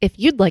If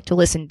you'd like to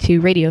listen to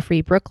Radio Free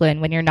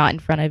Brooklyn when you're not in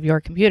front of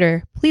your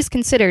computer, please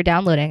consider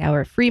downloading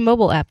our free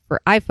mobile app for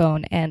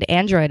iPhone and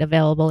Android,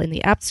 available in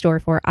the App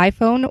Store for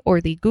iPhone or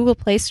the Google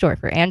Play Store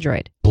for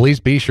Android. Please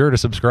be sure to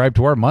subscribe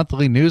to our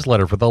monthly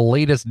newsletter for the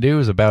latest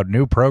news about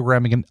new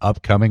programming and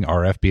upcoming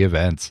RFB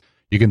events.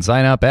 You can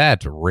sign up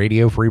at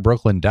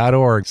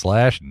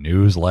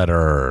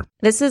radiofreebrooklyn.org/newsletter.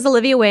 This is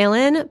Olivia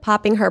Whalen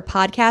popping her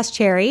podcast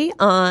cherry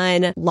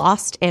on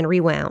Lost and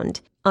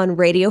Rewound on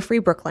Radio Free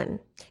Brooklyn.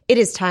 It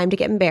is time to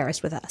get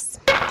embarrassed with us.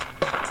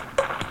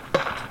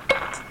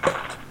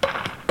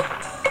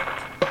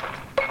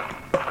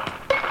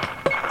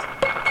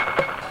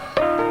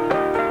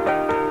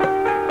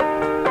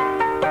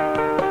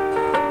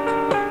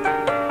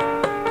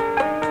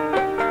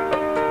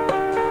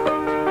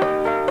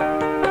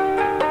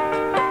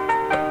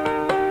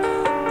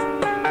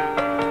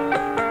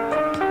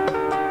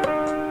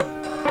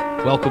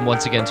 Welcome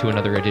once again to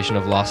another edition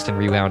of Lost and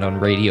Rewound on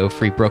Radio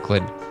Free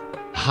Brooklyn.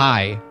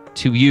 Hi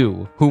to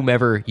you,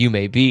 whomever you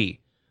may be.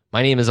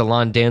 My name is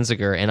Alon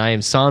Danziger, and I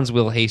am sans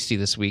Will Hasty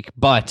this week,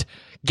 but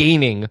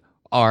gaining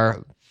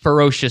our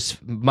ferocious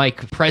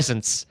mic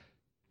presence,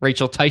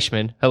 Rachel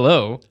Teichman.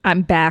 Hello.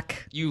 I'm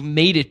back. You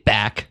made it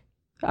back.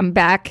 I'm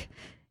back,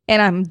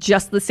 and I'm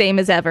just the same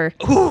as ever.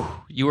 Whew.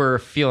 You were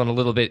feeling a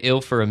little bit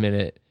ill for a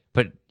minute,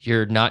 but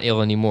you're not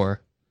ill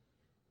anymore.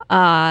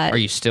 Are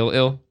you still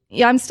ill?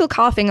 Yeah, I'm still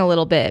coughing a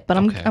little bit, but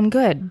Okay. I'm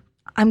good.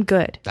 I'm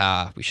good.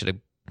 We should have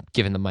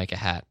given the mic a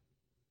hat.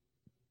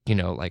 You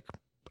know, like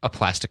a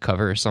plastic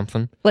cover or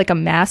something. Like a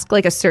mask,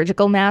 like a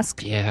surgical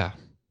mask. Yeah.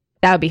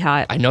 That would be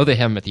hot. I know they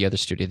have them at the other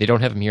studio. They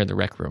don't have them here in the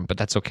rec room, but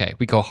that's okay.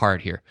 We go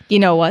hard here. You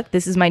know what?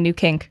 This is my new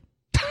kink.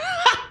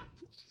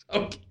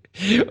 Okay.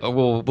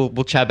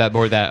 We'll chat about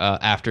more of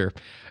that after.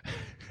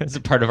 As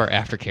a part of our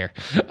aftercare.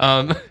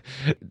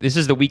 This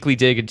is the weekly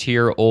dig into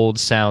your old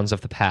sounds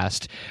of the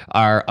past.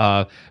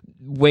 Our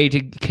way to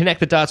connect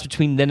the dots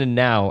between then and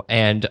now,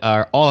 and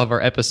all of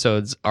our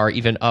episodes are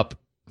even up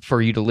for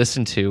you to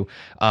listen to.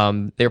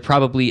 They're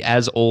probably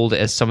as old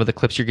as some of the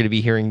clips you're going to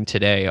be hearing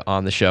today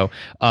on the show.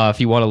 If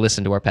you want to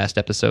listen to our past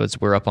episodes,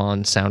 we're up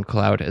on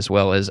SoundCloud as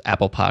well as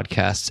Apple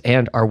Podcasts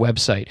and our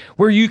website,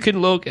 where you can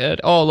look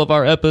at all of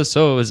our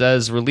episodes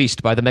as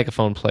released by the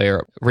Megaphone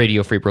Player,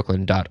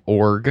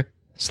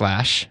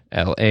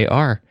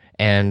 radiofreebrooklyn.org/LAR,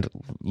 and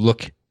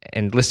look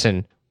and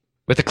listen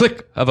with a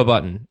click of a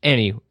button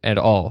any and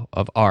all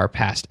of our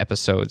past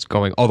episodes,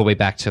 going all the way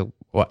back to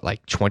what,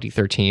 like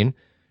 2013?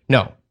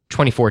 No,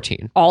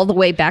 2014. All the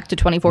way back to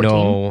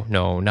 2014?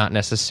 No, not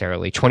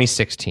necessarily.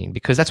 2016,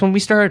 because that's when we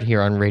started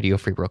here on Radio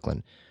Free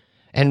Brooklyn.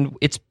 And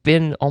it's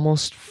been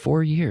almost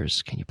 4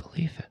 years. Can you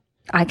believe it?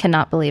 I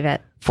cannot believe it.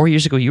 4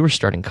 years ago, you were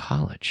starting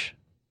college.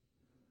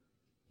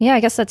 Yeah, I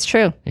guess that's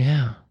true.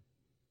 Yeah.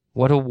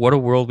 What a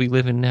world we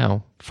live in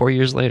now, 4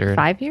 years later.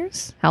 5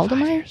 years? How old am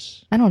 5 I?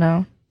 years. I don't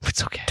know.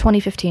 It's okay.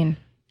 2015.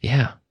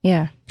 Yeah.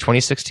 Yeah.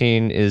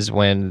 2016 is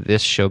when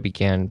this show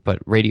began, but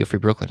Radio Free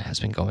Brooklyn has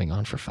been going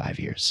on for 5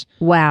 years.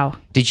 Wow.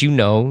 Did you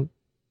know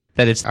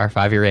that it's our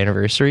 5-year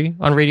anniversary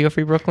on Radio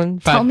Free Brooklyn?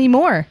 Tell me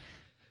more.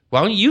 Why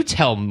don't you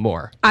tell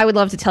more? I would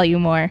love to tell you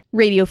more.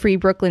 Radio Free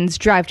Brooklyn's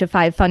Drive to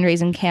 5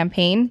 fundraising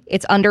campaign,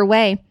 it's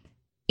underway.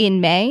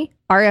 In May,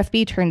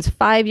 RFB turns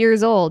 5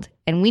 years old,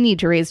 and we need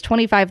to raise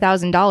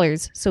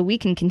 $25,000 so we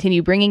can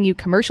continue bringing you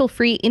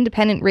commercial-free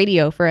independent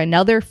radio for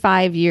another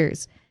 5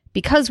 years.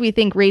 Because we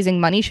think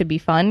raising money should be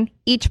fun,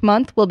 each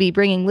month we'll be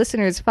bringing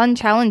listeners fun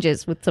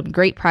challenges with some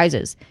great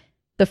prizes.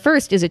 The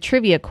first is a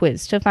trivia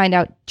quiz to find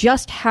out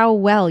just how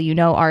well you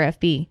know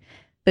RFB.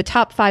 The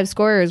top 5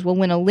 scorers will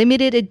win a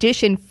limited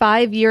edition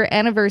 5-year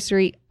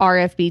anniversary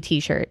RFB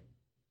t-shirt.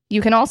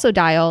 You can also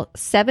dial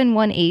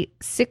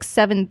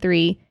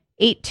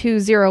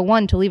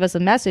 718-673-8201 to leave us a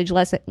message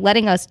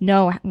letting us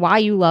know why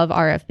you love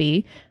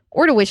RFB,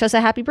 or to wish us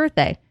a happy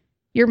birthday.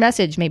 Your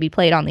message may be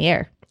played on the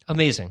air.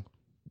 Amazing.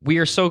 We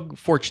are so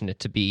fortunate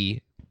to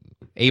be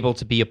able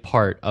to be a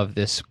part of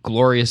this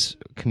glorious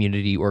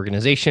community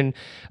organization,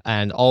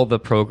 and all the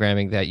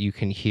programming that you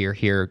can hear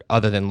here,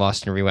 other than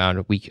Lost and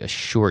Rewound, we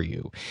assure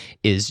you,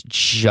 is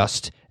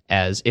just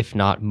as, if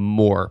not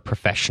more,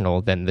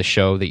 professional than the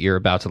show that you're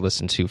about to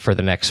listen to for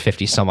the next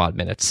 50 some odd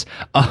minutes.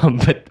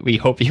 But we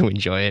hope you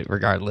enjoy it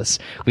regardless.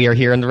 We are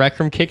here in the Rec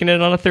Room kicking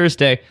it on a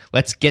Thursday.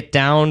 Let's get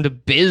down to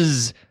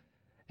biz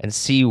and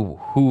see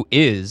who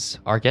is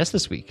our guest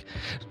this week.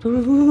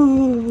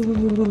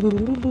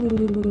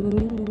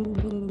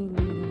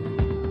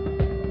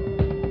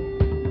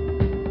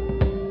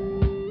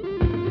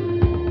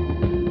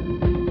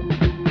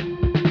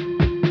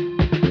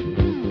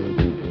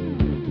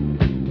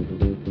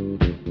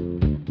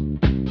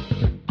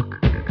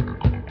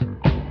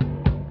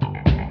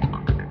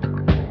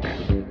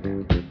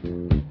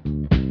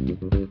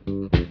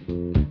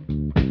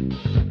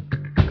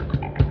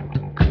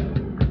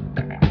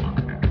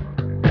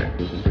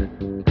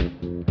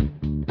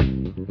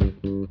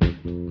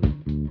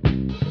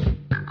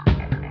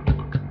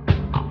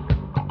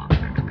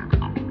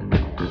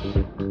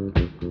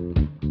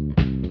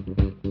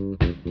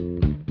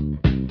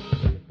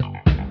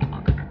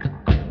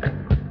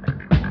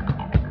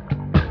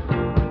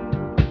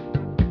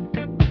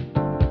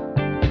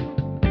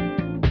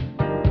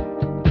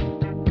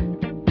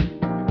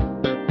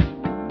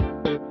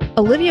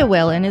 Olivia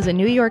Whalen is a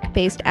New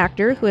York-based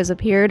actor who has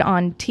appeared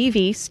on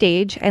TV,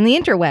 stage, and the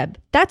interweb.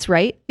 That's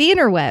right, the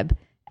interweb.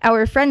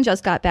 Our friend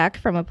just got back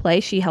from a play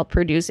she helped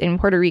produce in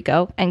Puerto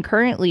Rico, and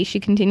currently she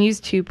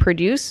continues to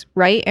produce,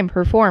 write, and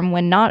perform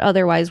when not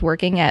otherwise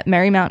working at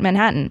Marymount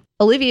Manhattan.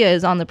 Olivia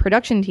is on the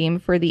production team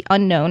for The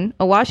Unknown,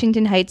 a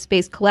Washington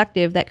Heights-based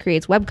collective that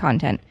creates web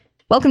content.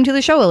 Welcome to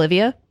the show,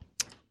 Olivia.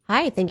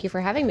 Hi, thank you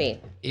for having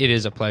me. It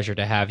is a pleasure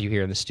to have you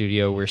here in the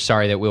studio. We're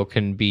sorry that Will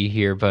couldn't be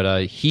here,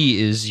 but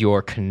he is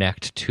your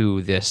connect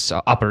to this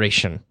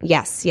operation.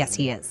 Yes,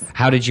 he is.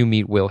 How did you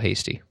meet Will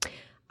Hasty?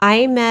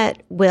 I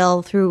met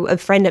Will through a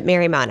friend at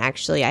Marymount,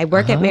 actually. I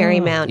work at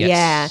Marymount, yes.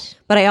 yeah.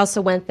 But I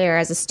also went there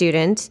as a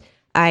student.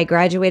 I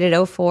graduated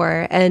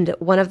 2004, and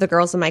one of the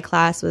girls in my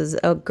class was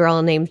a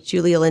girl named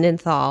Julia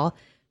Lindenthal.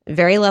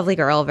 Very lovely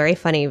girl, very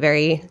funny,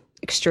 very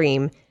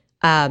extreme.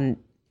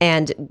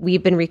 And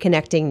we've been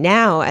reconnecting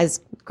now as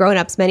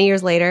grown-ups many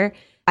years later.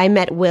 I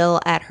met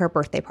Will at her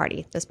birthday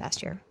party this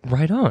past year.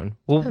 Right on.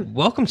 Well,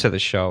 welcome to the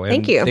show. And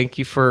Thank you. Thank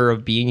you for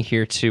being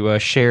here to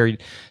share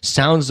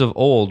Sounds of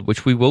Old,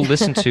 which we will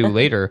listen to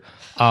later.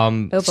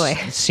 Oh, boy.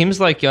 Seems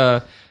like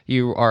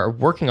you are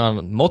working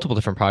on multiple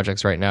different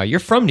projects right now. You're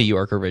from New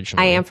York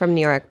originally. I am from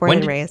New York, born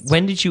and raised.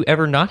 When did you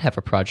ever not have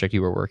a project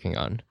you were working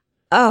on?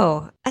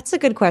 Oh, that's a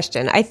good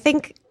question. I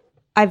think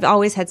I've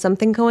always had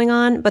something going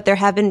on, but there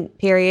have been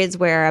periods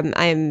where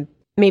I'm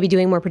maybe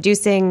doing more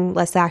producing,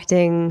 less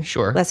acting,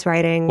 Sure. less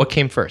writing. What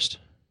came first?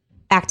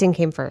 Acting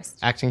came first.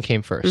 Acting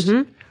came 1st.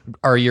 Mm-hmm.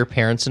 Are your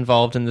parents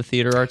involved in the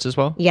theater arts as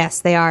well?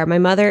 Yes, they are. My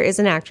mother is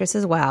an actress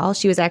as well.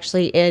 She was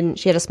actually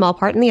she had a small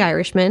part in The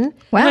Irishman.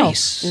 Wow.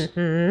 Nice.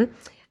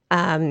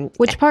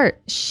 Which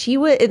part? She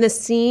was in the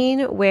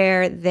scene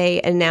where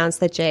they announced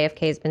that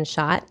JFK has been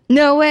shot.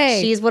 No way.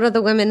 She's one of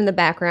the women in the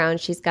background.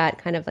 She's got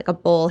kind of like a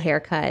bowl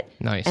haircut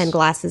Nice. and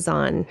glasses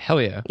on.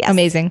 Hell yeah. Yes.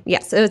 Amazing.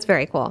 Yes, so it's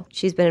very cool.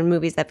 She's been in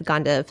movies that have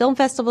gone to film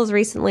festivals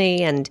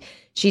recently, and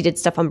she did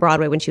stuff on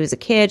Broadway when she was a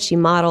kid. She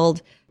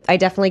modeled. I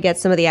definitely get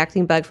some of the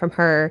acting bug from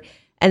her.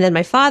 And then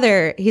my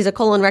father, he's a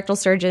colon rectal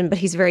surgeon, but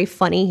he's very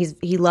funny.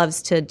 He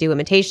loves to do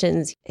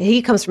imitations.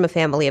 He comes from a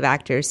family of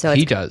actors, so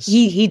He does.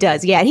 He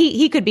does. Yeah,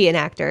 he could be an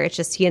actor. It's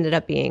just he ended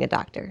up being a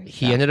doctor.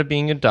 He ended up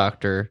being a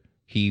doctor.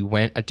 He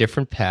went a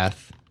different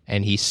path,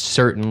 and he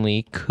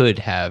certainly could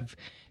have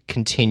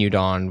continued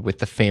on with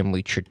the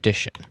family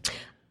tradition.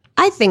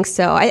 I think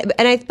so.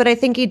 But I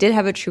think he did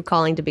have a true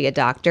calling to be a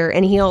doctor,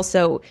 and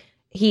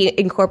he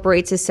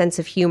incorporates his sense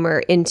of humor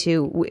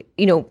into,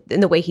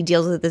 in the way he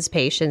deals with his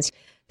patients.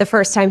 The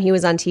first time he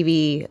was on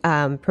TV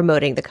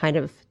promoting the kind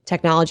of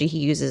technology he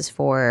uses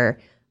for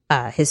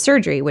his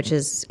surgery, which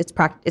is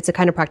it's a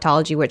kind of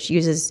proctology which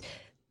uses.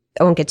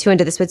 I won't get too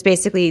into this, but it's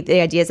basically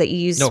the idea is that you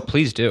use. No,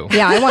 please do.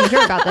 Yeah, I want to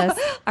hear about this.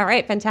 All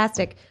right,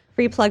 fantastic.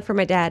 Free plug for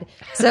my dad.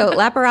 So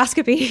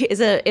laparoscopy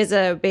is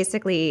a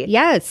basically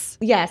Yes.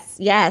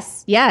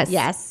 yes.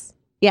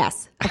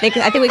 I think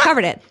we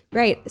covered it.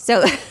 Right.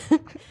 So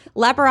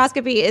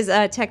laparoscopy is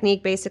a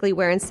technique basically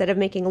where instead of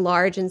making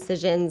large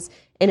incisions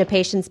in a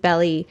patient's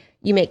belly,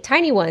 you make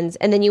tiny ones,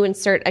 and then you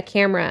insert a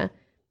camera,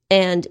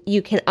 and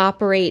you can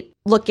operate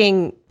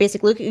looking in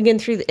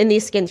the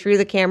skin through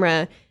the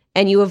camera,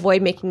 and you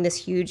avoid making this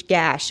huge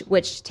gash,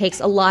 which takes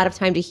a lot of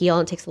time to heal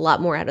and takes a lot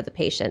more out of the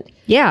patient.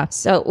 Yeah.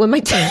 So when my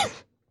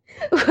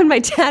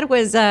dad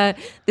was,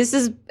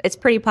 it's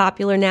pretty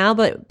popular now,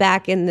 but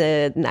back in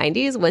the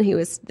 90s when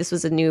this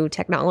was a new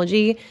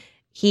technology,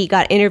 he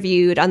got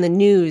interviewed on the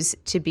news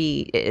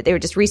they were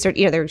just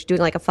they were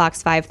doing like a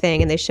Fox 5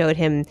 thing, and they showed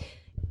him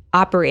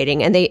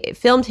operating, and they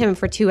filmed him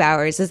for 2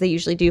 hours as they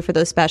usually do for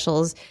those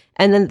specials.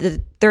 And then the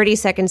 30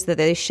 seconds that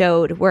they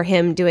showed were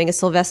him doing a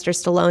Sylvester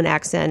Stallone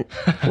accent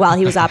while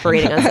he was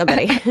operating on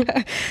somebody.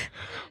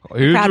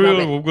 Proud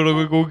moment. I'm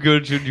gonna go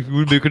get you.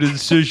 You're make an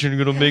incision.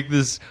 You're gonna make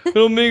this.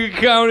 It'll make it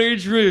count,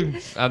 Adrian.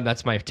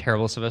 That's my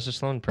terrible Sylvester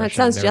Stallone impression. That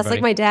sounds just everybody.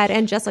 like my dad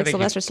and just like Thank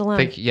Sylvester you.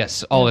 Stallone.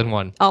 Yes, all in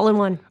one. All in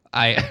one.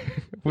 I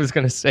was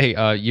gonna say,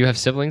 you have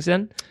siblings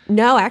then?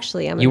 No,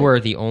 actually, You were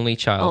the only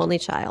child. only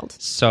child.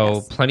 So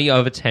Yes. plenty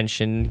of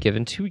attention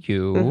given to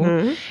you.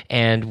 Mm-hmm.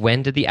 And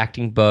when did the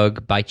acting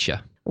bug bite you?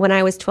 When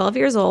I was 12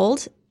 years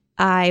old,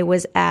 I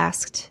was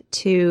asked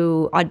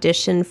to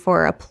audition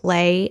for a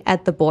play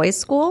at the boys'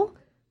 school,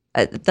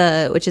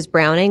 which is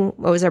Browning.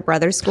 What was our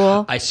brother's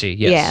school? I see.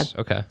 Yes.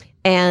 Yeah. Okay.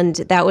 And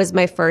that was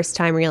my first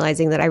time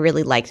realizing that I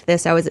really liked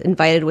this. I was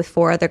invited with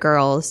 4 other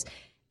girls.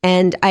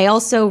 And I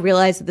also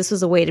realized that this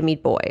was a way to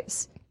meet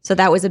boys. So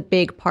that was a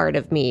big part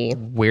of me.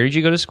 Where did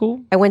you go to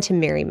school? I went to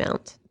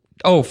Marymount.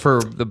 Oh,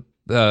 for the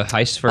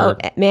heist for.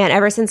 Oh, man,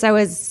 ever since I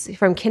was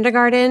from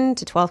kindergarten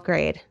to 12th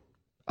grade.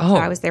 Oh,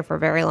 So I was there for a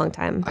very long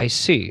time. I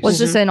see. Was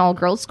this an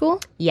all-girls school?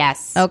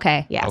 Yes.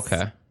 Okay. Yes.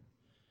 Okay.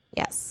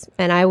 Yes.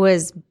 And I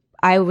was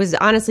I was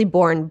honestly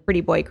born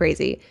pretty boy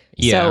crazy.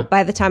 Yeah. So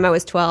by the time I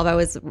was 12,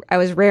 I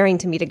was raring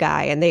to meet a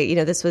guy, and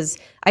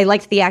I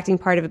liked the acting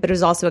part of it, but it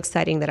was also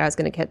exciting that I was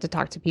going to get to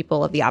talk to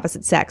people of the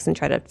opposite sex and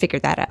try to figure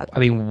that out. I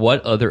mean,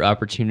 what other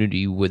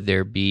opportunity would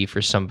there be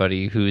for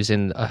somebody who's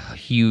in a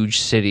huge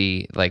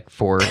city, like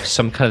for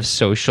some kind of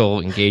social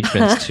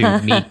engagements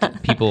to meet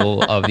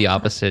people of the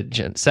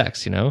opposite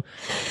sex? You know,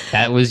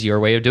 that was your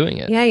way of doing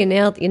it. Yeah, you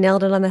nailed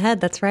it on the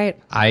head. That's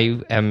right. I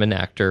am an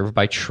actor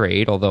by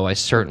trade, although I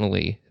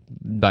certainly,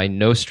 by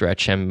no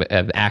stretch, am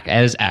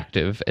as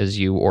active as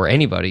you or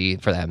anybody,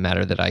 for that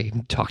matter, that I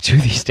talk to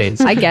these days.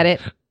 I get it.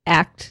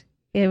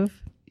 Active.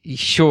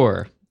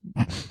 Sure.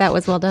 That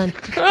was well done.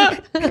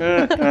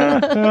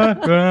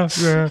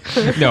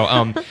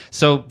 No,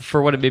 so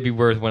for what it may be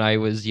worth, when I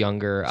was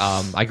younger,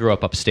 I grew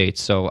up upstate,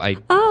 so I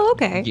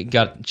Okay.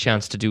 got a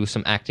chance to do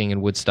some acting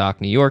in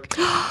Woodstock, New York.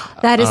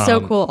 That is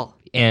so cool.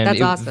 And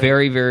That's awesome.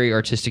 very, very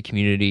artistic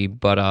community.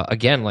 But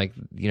again, like,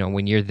 you know,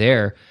 when you're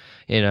there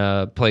in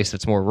a place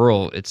that's more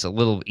rural, it's a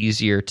little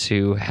easier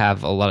to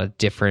have a lot of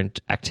different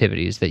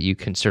activities that you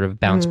can sort of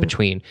bounce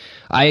between.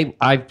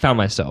 I found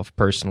myself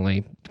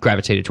personally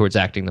gravitated towards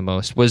acting the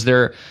most. Was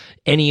there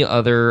any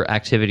other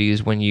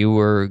activities when you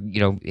were,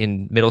 you know,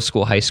 in middle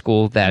school, high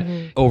school that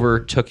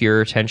overtook your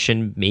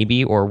attention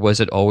maybe, or was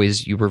it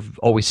always, you were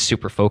always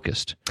super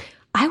focused?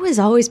 I was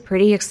always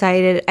pretty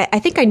excited. I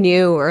think I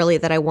knew early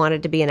that I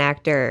wanted to be an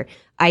actor.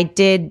 I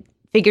did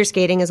figure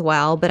skating as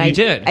well, but I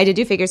did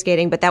do figure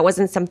skating, but that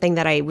wasn't something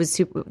that I was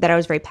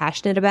very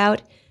passionate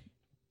about.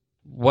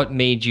 What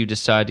made you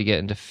decide to get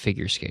into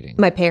figure skating?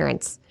 My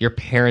parents. Your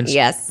parents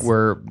Yes.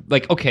 were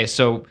like, okay,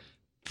 so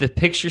the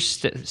picture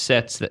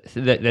sets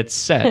that's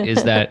set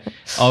is that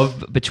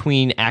of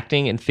between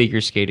acting and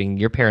figure skating,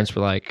 your parents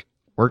were like,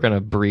 we're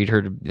gonna breed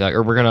her to,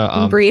 or we're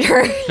gonna Breed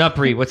her. not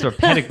breed. What's her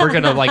pedic? We're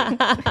gonna like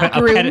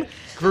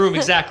groom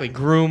exactly,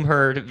 groom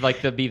her to like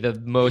to be the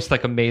most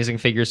like amazing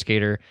figure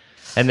skater.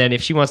 And then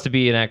if she wants to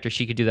be an actor,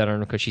 she could do that on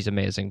her because she's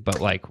amazing. But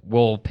like,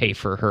 we'll pay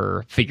for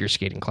her figure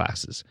skating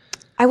classes.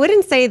 I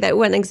wouldn't say that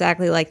went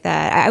exactly like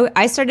that.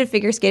 I started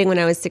figure skating when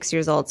I was 6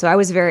 years old, so I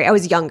was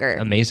younger.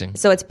 Amazing.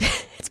 So it's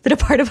been a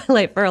part of my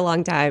life for a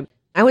long time.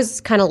 I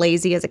was kind of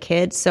lazy as a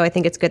kid, so I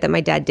think it's good that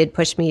my dad did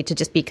push me to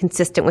just be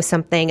consistent with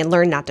something and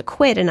learn not to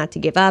quit and not to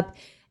give up.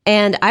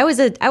 And I was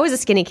a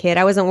skinny kid.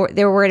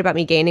 They were worried about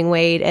me gaining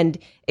weight, and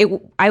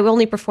I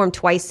only performed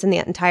twice in the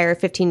entire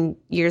 15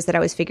 years that I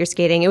was figure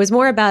skating. It was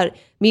more about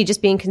me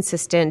just being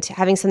consistent,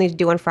 having something to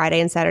do on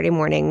Friday and Saturday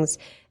mornings.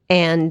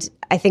 And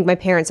I think my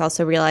parents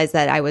also realized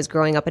that I was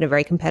growing up in a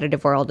very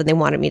competitive world, and they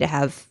wanted me to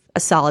have a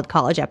solid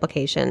college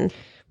application.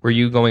 Were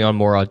you going on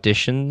more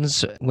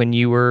auditions when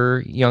you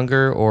were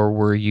younger, or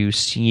were you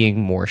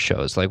seeing more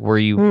shows? Like, was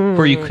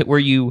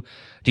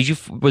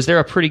there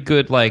a pretty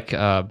good like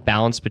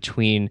balance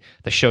between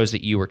the shows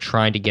that you were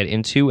trying to get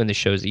into and the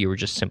shows that you were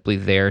just simply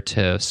there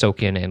to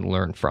soak in and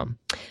learn from?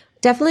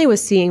 Definitely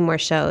was seeing more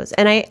shows.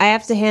 And I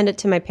have to hand it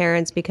to my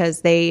parents because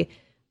they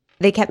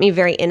kept me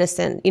very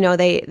innocent. You know,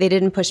 they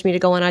didn't push me to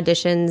go on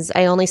auditions.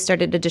 I only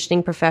started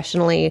auditioning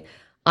professionally,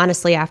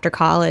 honestly, after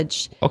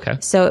college. Okay.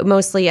 So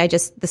mostly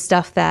the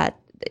stuff that,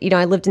 you know,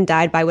 I lived and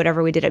died by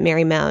whatever we did at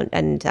Marymount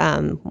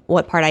and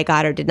what part I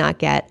got or did not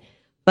get.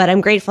 But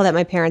I'm grateful that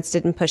my parents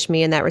didn't push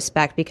me in that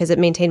respect because it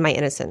maintained my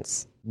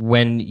innocence.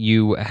 When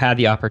you had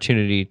the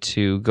opportunity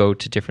to go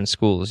to different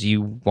schools,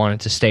 you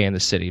wanted to stay in the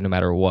city no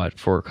matter what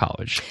for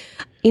college.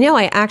 You know,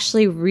 I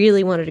actually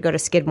really wanted to go to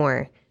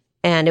Skidmore.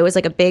 And it was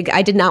like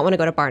I did not want to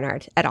go to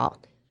Barnard at all.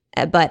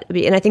 And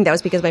I think that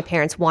was because my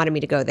parents wanted me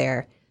to go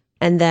there.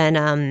 And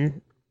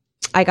then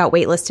I got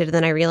waitlisted, and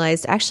then I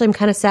realized, actually, I'm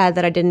kind of sad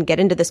that I didn't get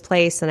into this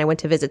place. And I went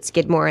to visit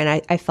Skidmore,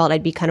 and I felt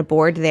I'd be kind of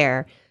bored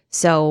there.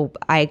 So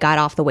I got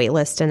off the wait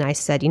list, and I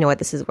said, you know what,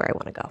 this is where I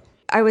want to go.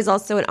 I was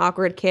also an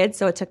awkward kid,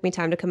 so it took me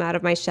time to come out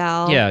of my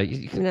shell. Yeah,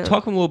 know.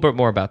 Talk a little bit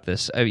more about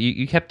this.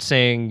 You kept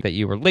saying that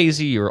you were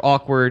lazy, you were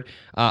awkward.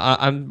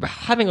 I'm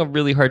having a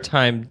really hard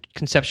time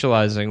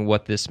conceptualizing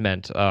what this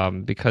meant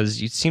because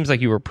it seems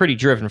like you were pretty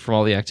driven from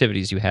all the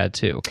activities you had,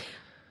 too.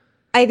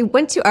 I think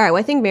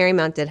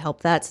Marymount did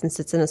help that since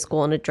it's in a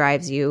school and it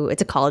drives you.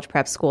 It's a college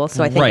prep school,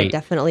 so I think it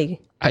definitely...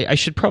 I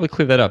should probably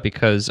clear that up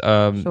because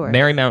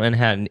Marymount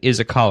Manhattan is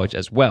a college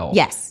as well.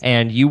 Yes.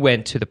 And you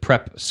went to the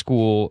prep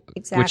school,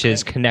 Exactly. which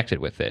is connected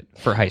with it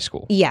for high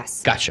school.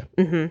 Yes. Gotcha.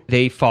 Mm-hmm.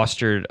 They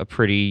fostered a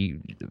pretty,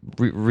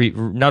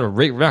 not a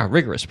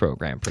rigorous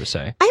program per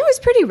se. I was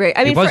pretty rigorous.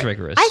 I mean, it was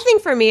rigorous. I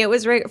think for me it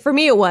was. For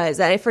me it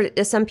was. For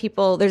some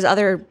people, there's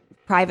other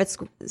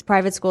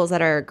private schools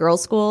that are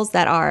girls' schools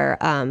that are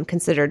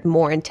considered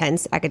more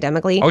intense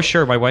academically. Oh,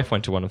 sure. My wife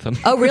went to one of them.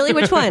 Oh, really?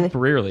 Which one?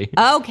 Brearley.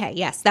 Okay,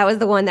 yes. That was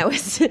the one that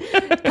was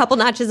a couple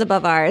notches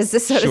above ours,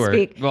 so to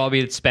speak. Well, I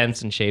mean, it's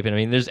Spence and Chapin. I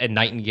mean, there's at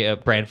Nightingale,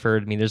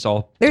 Brantford. I mean, there's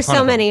so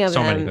many of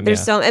them.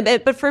 There's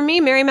but for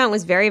me, Marymount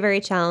was very, very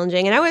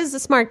challenging. And I was a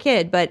smart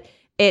kid, but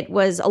it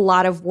was a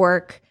lot of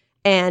work.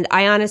 And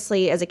I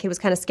honestly, as a kid, was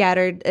kind of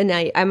scattered, and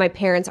my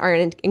parents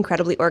aren't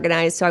incredibly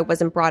organized, so I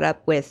wasn't brought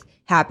up with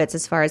habits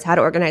as far as how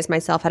to organize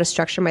myself, how to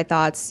structure my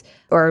thoughts,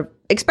 or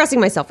expressing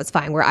myself is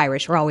fine. We're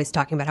Irish. We're always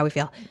talking about how we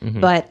feel,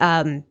 but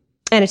and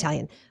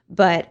Italian.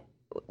 But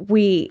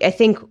I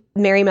think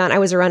Marymount, I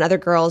was around other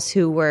girls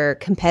who were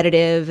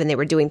competitive and they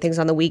were doing things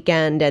on the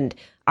weekend, and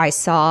I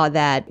saw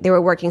that they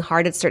were working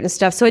hard at certain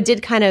stuff. So it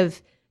did kind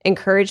of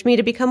encouraged me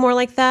to become more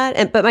like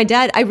that. But my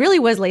dad, I really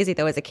was lazy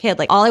though as a kid.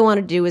 Like all I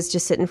wanted to do was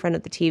just sit in front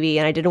of the TV,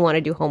 and I didn't want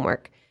to do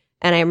homework.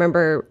 And I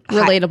remember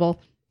Relatable.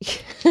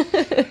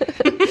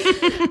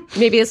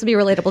 maybe this will be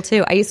relatable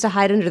too. I used to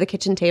hide under the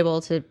kitchen table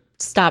to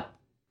stop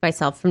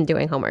myself from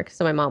doing homework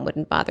so my mom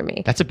wouldn't bother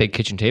me. That's a big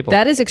kitchen table.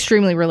 That is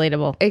extremely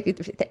relatable.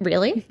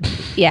 Really?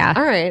 Yeah.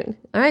 All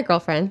right,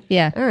 girlfriend.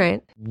 Yeah. All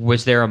right.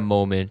 Was there a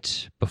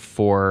moment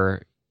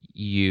before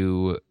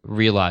you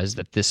realized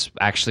that this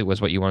actually was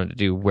what you wanted to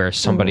do, where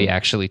somebody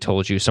actually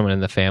told you, someone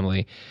in the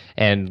family,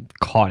 and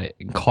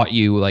caught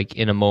you like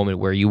in a moment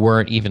where you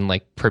weren't even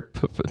like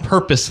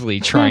purposely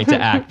trying to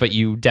act, but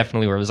you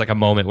definitely were? It was like a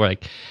moment where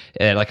like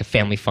a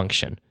family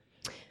function.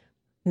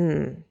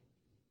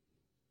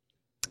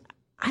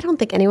 I don't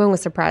think anyone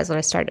was surprised when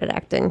I started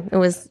acting. It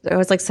was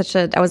like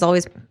I was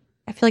always,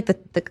 I feel like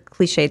the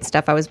cliched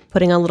stuff. I was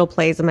putting on little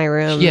plays in my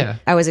room. Yeah.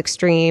 I was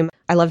extreme.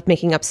 I loved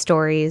making up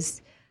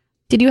stories.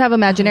 Did you have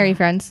imaginary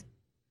friends?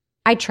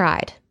 I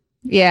tried.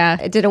 Yeah.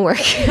 It didn't work.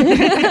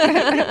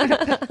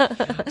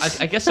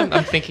 I guess I'm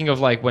thinking of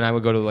like when I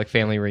would go to like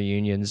family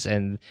reunions,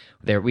 and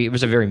it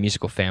was a very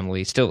musical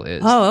family, still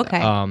is. Oh,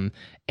 okay.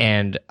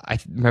 And I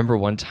remember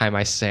one time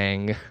I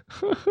sang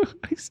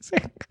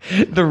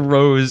The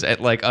Rose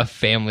at like a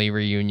family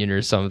reunion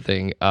or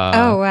something.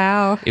 Oh,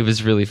 wow. It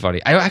was really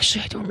funny. I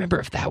don't remember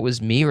if that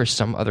was me or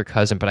some other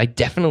cousin, but I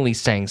definitely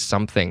sang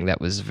something that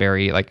was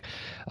very like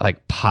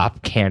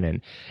pop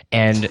canon.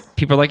 And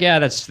people are like, yeah,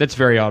 that's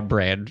very on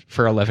brand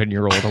for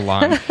 11-year-old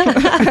Alon.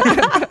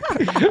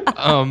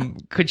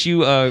 Could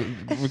you,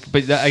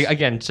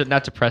 again,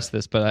 not to press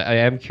this, but I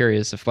am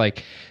curious if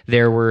like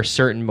there were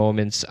certain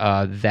moments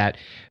that,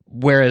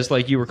 whereas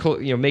like you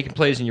were making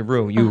plays in your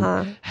room, you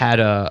had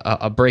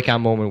a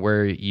breakout moment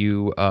where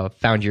you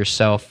found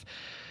yourself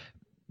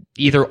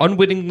either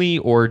unwittingly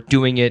or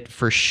doing it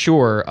for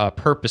sure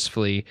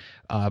purposefully,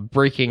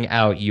 breaking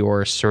out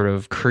your sort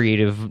of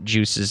creative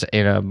juices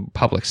in a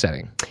public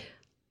setting.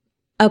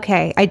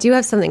 Okay, I do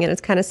have something, and it's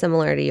kind of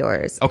similar to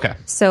yours. Okay.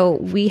 So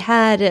we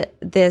had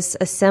this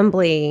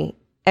assembly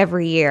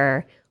every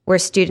year where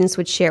students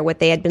would share what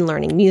they had been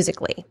learning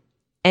musically.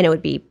 And it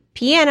would be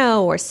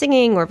piano or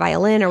singing or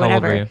violin or How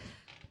old whatever. were you?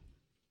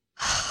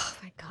 Oh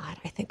my God,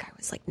 I think I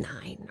was like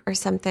 9 or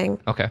something.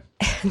 Okay.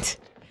 And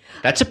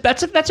That's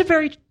a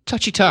very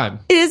touchy time.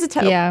 it is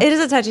a Yeah. it is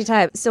a touchy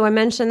time. So I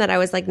mentioned that I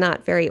was like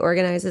not very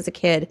organized as a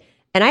kid,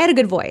 and I had a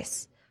good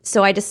voice.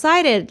 So I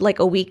decided like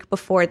a week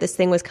before this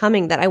thing was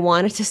coming that I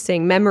wanted to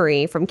sing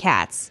Memory from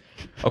Cats.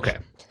 Okay.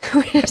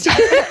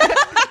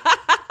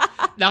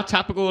 Not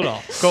topical at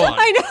all. Go on.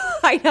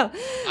 I know.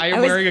 I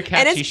am wearing a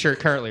cat t-shirt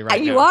currently right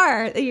now. You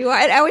are.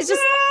 And I was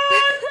just...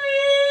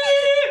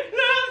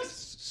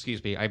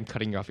 Excuse me, I'm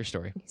cutting you off your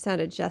story. You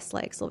sounded just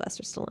like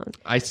Sylvester Stallone.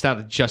 I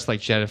sounded just like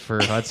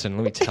Jennifer Hudson,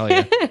 let me tell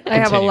you. I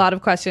have a lot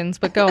of questions,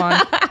 but go on.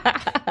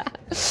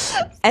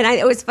 And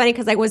it was funny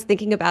because I was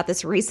thinking about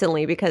this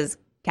recently because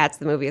Cats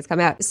the movie has come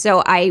out.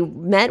 So I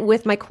met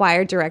with my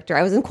choir director.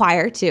 I was in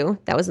choir too.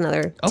 That was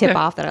another tip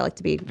off that I like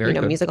to be, Very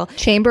good. musical.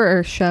 Chamber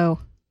or show?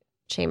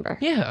 Chamber.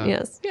 Yeah.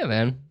 Yes. Yeah,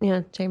 man.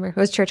 Yeah, chamber. It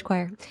was church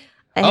choir.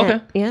 And,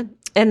 Okay. Yeah.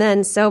 And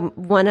then so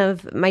one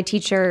of my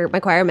teacher, my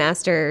choir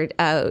master,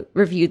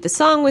 reviewed the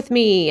song with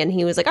me, and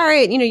he was like, all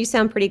right, you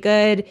sound pretty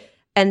good.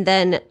 And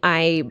then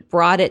I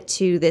brought it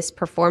to this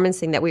performance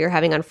thing that we were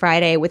having on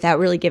Friday without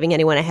really giving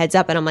anyone a heads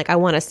up. And I'm like, I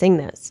want to sing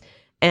this.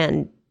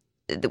 And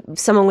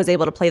someone was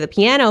able to play the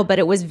piano, but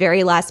it was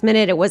very last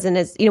minute. It wasn't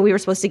as, we were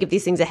supposed to give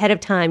these things ahead of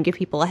time, give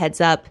people a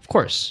heads up. Of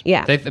course.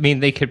 Yeah.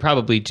 They could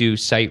probably do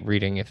sight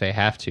reading if they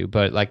have to,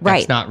 but like that's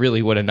Right. not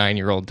really what a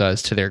 9-year-old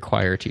does to their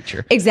choir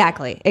teacher.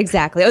 Exactly.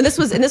 And this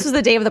was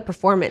the day of the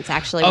performance,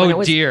 actually. when it Oh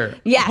was, dear.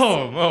 Yes.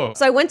 Oh.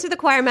 So I went to the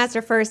choir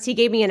master first. He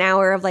gave me an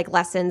hour of like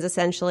lessons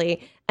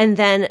essentially. And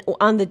then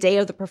on the day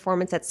of the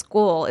performance at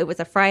school, it was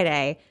a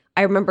Friday,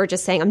 I remember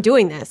just saying, I'm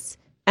doing this.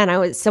 And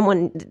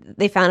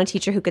they found a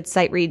teacher who could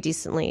sight read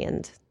decently.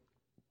 And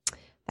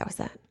that was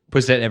that.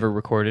 Was that ever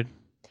recorded?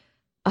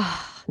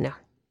 No.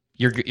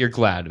 You're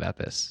glad about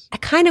this. I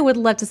kind of would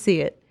love to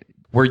see it.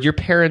 Were your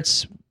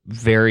parents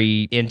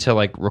very into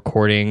like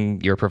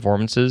recording your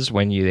performances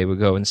when they would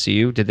go and see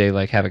you? Did they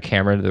like have a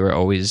camera? They were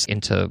always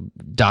into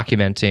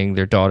documenting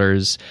their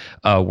daughter's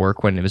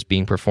work when it was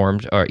being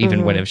performed, or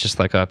even when it was just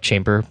like a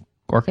chamber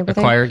or a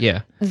choir?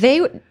 Yeah.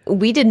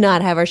 We did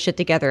not have our shit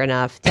together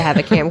enough to have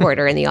a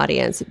camcorder in the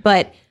audience.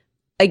 But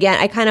again,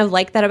 I kind of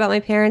like that about my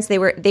parents. They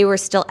were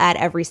still at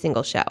every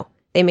single show.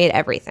 They made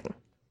everything.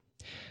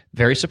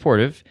 Very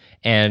supportive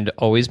and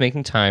always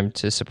making time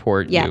to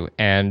support you.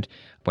 And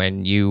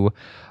when you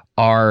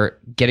are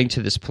getting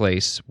to this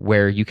place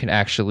where you can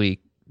actually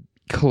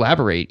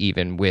collaborate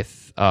even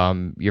with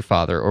your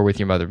father or with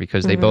your mother,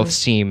 because they both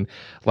seem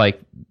like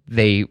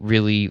they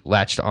really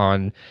latched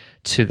on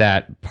to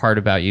that part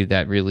about you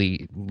that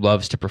really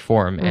loves to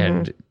perform,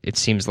 and it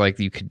seems like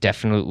you could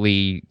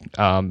definitely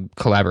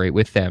collaborate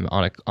with them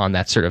on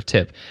that sort of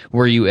tip.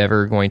 Were you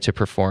ever going to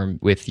perform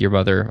with your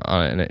mother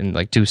and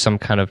like do some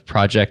kind of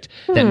project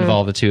that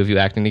involved the two of you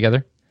acting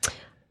together?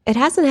 It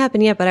hasn't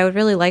happened yet, but I would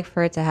really like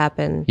for it to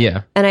happen.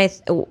 Yeah. And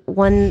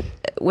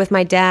with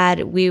my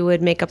dad, we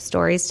would make up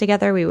stories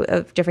together.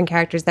 Of different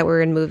characters that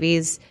were in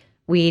movies.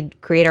 We'd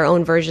create our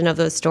own version of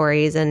those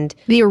stories, and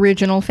The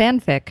original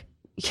fanfic.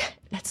 yeah,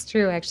 that's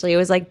true. Actually, it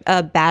was like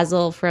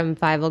Basil from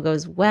Fievel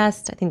Goes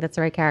West. I think that's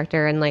the right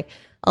character, and like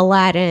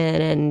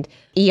Aladdin and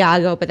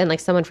Iago, but then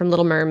like someone from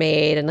Little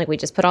Mermaid, and like we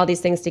just put all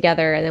these things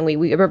together. And then we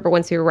remember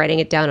once we were writing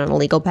it down on a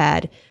legal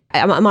pad.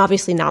 I'm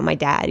obviously not my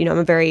dad. You know,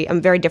 I'm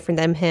very different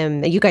than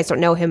him. You guys don't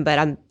know him,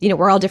 but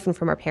we're all different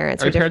from our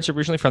parents. Are your parents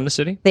originally from the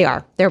city? They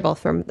are. They're both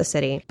from the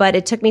city. But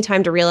it took me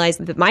time to realize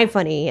that my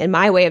funny and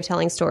my way of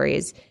telling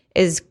stories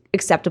is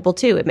acceptable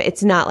too.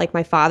 It's not like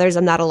my father's.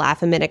 I'm not a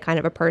laugh a minute kind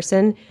of a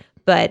person.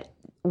 But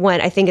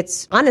when I think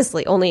it's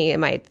honestly only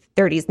in my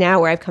 30s now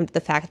where I've come to the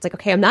fact it's like,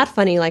 okay, I'm not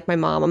funny like my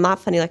mom. I'm not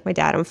funny like my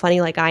dad. I'm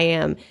funny like I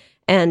am.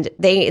 And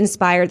they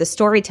inspire the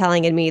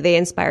storytelling in me. They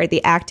inspire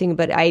the acting,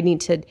 but I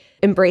need to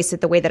embrace it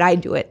the way that I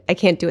do it. I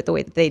can't do it the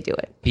way that they do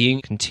it.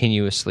 Being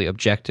continuously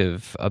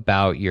objective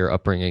about your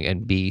upbringing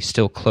and be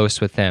still close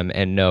with them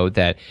and know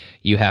that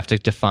you have to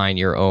define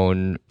your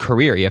own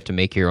career. You have to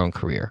make your own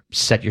career.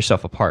 Set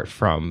yourself apart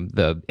from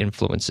the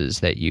influences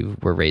that you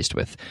were raised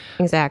with.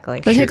 Exactly.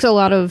 That takes a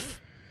lot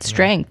of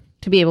strength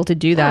to be able to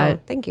do that. Oh,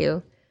 thank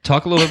you.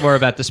 Talk a little bit more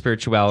about the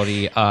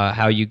spirituality,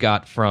 how you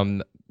got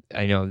from,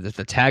 I know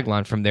the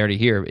tagline from there to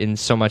here, in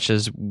so much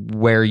as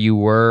where you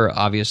were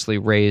obviously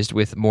raised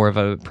with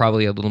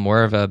probably a little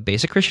more of a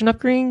basic Christian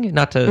upbringing,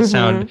 not to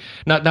sound,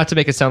 not to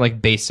make it sound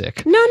like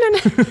basic. No.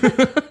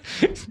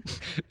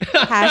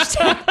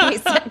 Hashtag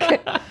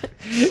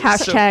basic.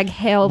 Hashtag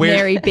Hail where-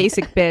 Mary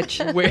basic bitch.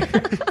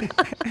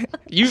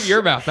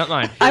 Your mouth, not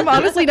mine. I'm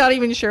honestly not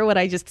even sure what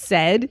I just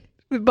said,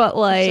 but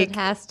like,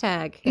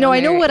 Hashtag. no, I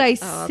know what I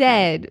Oh, okay.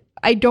 said.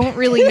 I don't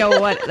really know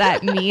what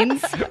that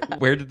means.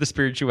 Where did the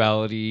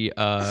spirituality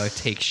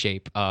take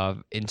shape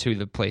into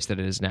the place that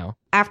it is now?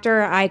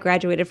 After I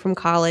graduated from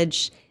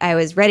college, I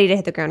was ready to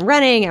hit the ground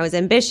running. I was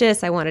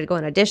ambitious. I wanted to go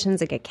on auditions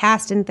and get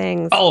cast in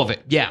things. All of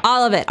it, yeah.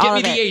 All of it. Get all me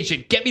of the it.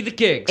 agent. Get me the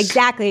gigs.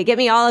 Exactly. Get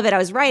me all of it. I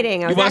was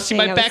writing. I was You want to see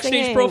acting, my I was backstage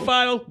singing.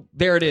 profile?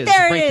 There it is.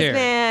 There right it is, there.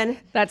 man.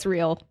 That's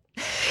real.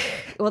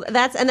 Well,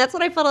 that's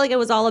what I felt like it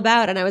was all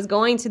about. And I was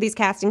going to these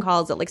casting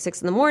calls at like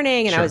 6 a.m,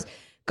 and Sure. I was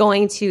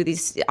going to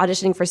these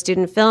auditioning for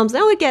student films.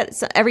 And I would get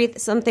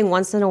something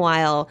once in a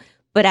while.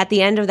 But at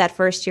the end of that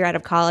first year out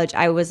of college,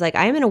 I was like,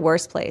 I am in a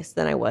worse place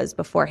than I was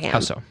beforehand. How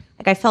so?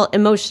 Like I felt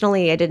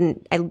emotionally,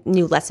 I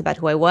knew less about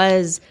who I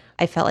was.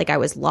 I felt like I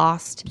was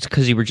lost. It's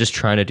because you were just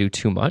trying to do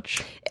too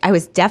much. I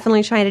was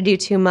definitely trying to do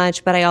too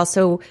much, but I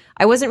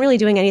wasn't really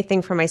doing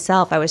anything for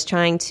myself. I was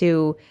trying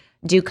to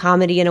do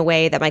comedy in a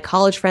way that my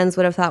college friends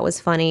would have thought was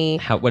funny.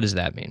 What does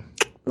that mean?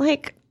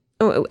 Like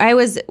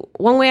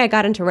one way I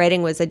got into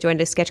writing was I joined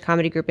a sketch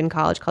comedy group in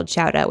college called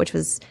Shout Out, which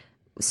was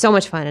so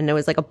much fun. And it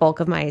was like a bulk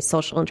of my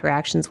social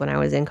interactions when I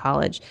was in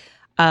college.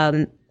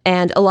 And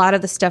a lot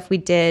of the stuff we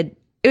did,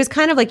 it was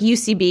kind of like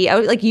UCB. I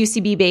was like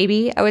UCB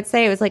baby, I would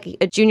say. It was like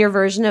a junior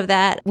version of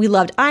that. We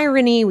loved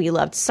irony. We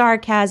loved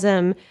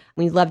sarcasm.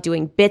 We loved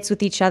doing bits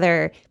with each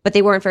other, but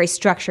they weren't very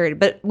structured.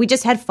 But we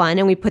just had fun,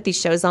 and we put these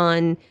shows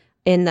on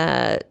in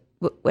the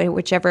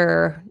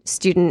whichever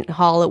student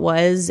hall it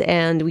was,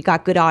 and we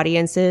got good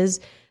audiences.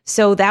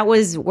 So that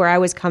was where I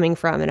was coming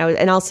from,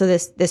 and also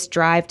this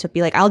drive to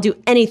be like, I'll do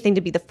anything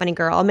to be the funny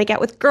girl. I'll make out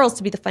with girls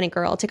to be the funny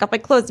girl. I'll take off my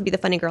clothes to be the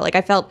funny girl. Like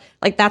I felt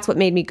like that's what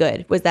made me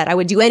good, was that I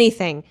would do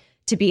anything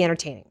to be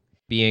entertaining.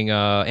 Being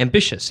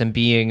ambitious and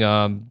being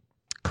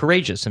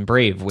courageous and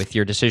brave with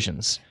your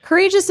decisions.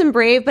 Courageous and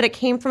brave, but it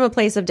came from a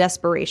place of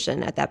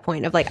desperation at that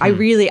point of like, I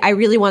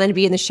really wanted to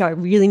be in the show. I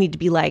really need to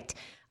be liked.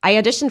 I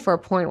auditioned for a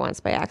porn once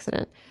by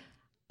accident.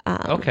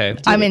 Okay,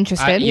 I'm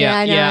interested. Yeah,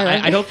 I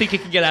know. I don't think you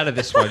can get out of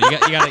this one. You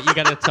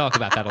got to talk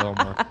about that a little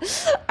more.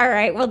 All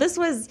right. Well, this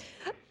was,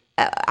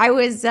 I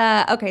was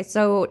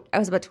so I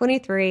was about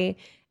 23,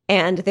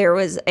 and there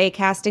was a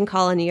casting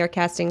call in New York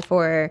casting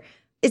for,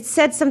 it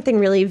said something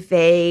really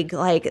vague,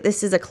 like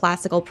this is a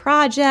classical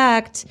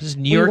project. This is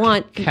We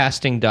want-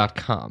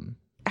 NewYorkCasting.com.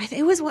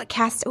 It was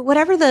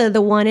whatever the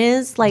one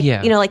is, like,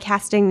 Yeah. like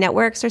casting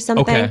networks or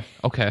something.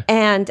 Okay.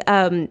 And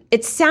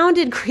it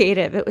sounded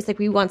creative. It was like,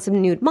 we want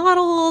some nude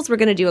models. We're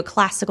going to do a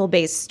classical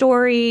based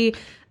story.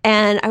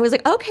 And I was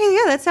like, okay,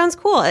 yeah, that sounds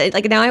cool.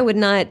 Like now I would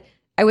not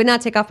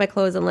take off my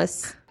clothes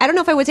unless, I don't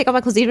know if I would take off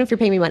my clothes even if you're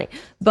paying me money,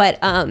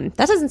 but that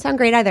doesn't sound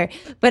great either.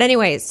 But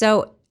anyway,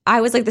 so I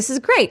was like, this is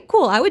great.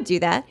 Cool. I would do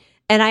that.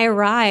 And I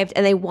arrived,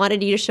 and they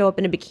wanted you to show up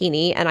in a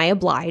bikini, and I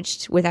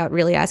obliged without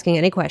really asking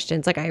any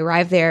questions. Like I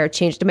arrived there,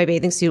 changed to my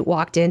bathing suit,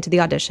 walked into the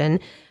audition.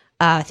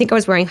 I think I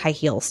was wearing high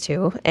heels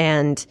too.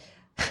 And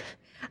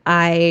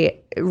I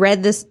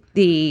read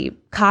the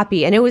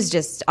copy, and it was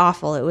just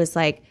awful. It was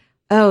like,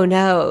 "Oh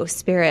no,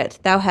 spirit,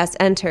 thou hast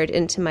entered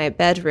into my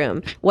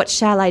bedroom. What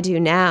shall I do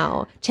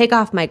now? Take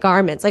off my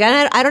garments." Like,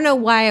 I don't know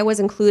why I was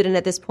included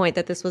at this point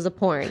that this was a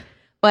porn,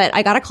 but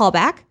I got a call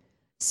back.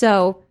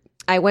 So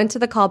I went to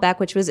the callback,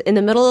 which was in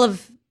the middle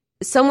of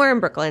somewhere in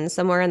Brooklyn,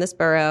 somewhere in this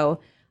borough.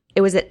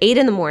 It was at 8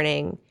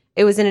 a.m.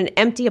 It was in an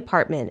empty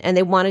apartment, and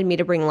they wanted me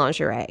to bring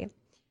lingerie.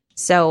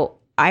 So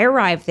I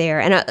arrived there,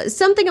 and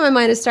something in my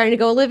mind is starting to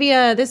go,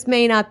 Olivia, this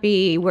may not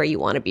be where you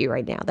want to be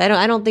right now.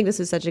 I don't think this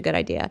is such a good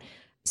idea.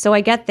 So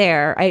I get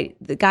there.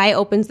 The guy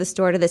opens the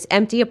door to this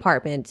empty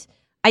apartment.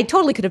 I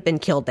totally could have been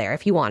killed there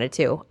if he wanted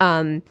to.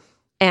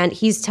 And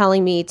he's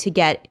telling me to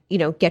get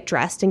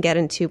dressed and get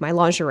into my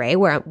lingerie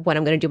when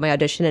I'm going to do my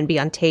audition and be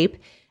on tape.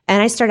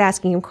 And I start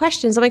asking him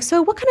questions. I'm like,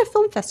 so what kind of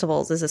film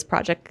festivals is this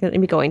project going to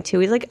be going to?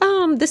 He's like,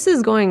 this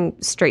is going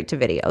straight to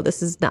video.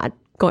 This is not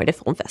going to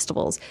film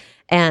festivals.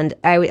 And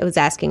I was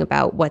asking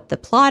about what the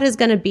plot is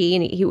going to be.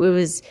 And it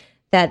was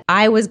that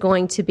I was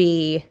going to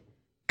be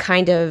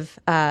kind of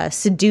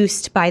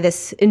seduced by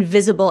this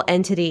invisible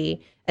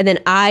entity. And then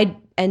I'd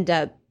end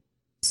up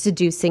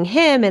seducing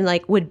him and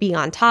like would be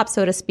on top,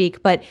 so to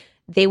speak. But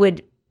they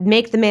would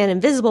make the man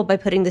invisible by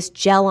putting this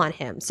gel on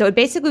him. So it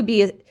basically would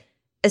be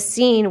a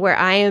scene where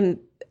I'm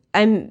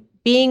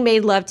being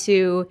made love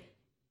to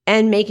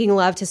and making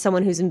love to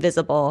someone who's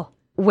invisible,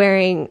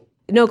 wearing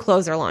no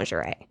clothes or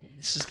lingerie.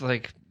 This is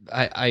like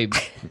I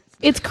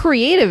It's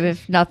creative,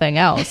 if nothing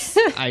else.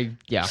 I'm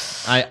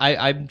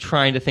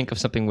trying to think of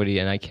something witty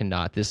and I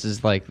cannot. This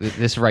is like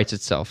this writes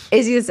itself.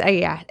 It's just,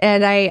 yeah,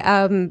 and I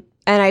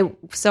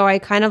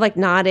kind of like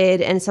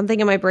nodded, and something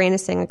in my brain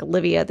is saying like,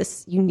 Olivia,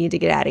 you need to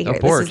get out of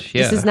here.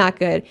 This is not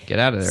good. Get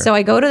out of there. So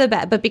I go to the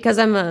bed, but because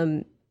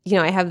I'm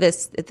I have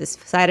this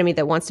side of me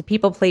that wants to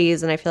people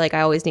please, and I feel like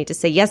I always need to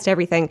say yes to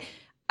everything.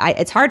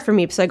 It's hard for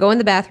me. So I go in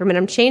the bathroom and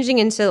I'm changing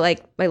into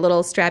like my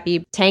little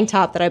strappy tank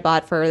top that I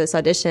bought for this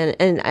audition.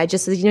 And I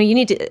just said, you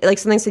need to, like,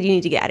 something said, you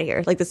need to get out of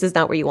here. Like, this is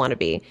not where you want to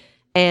be.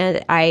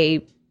 And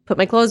I put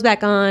my clothes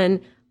back on.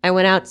 I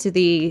went out to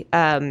the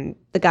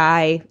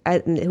guy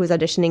who was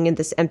auditioning in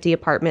this empty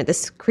apartment,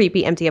 this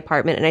creepy empty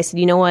apartment. And I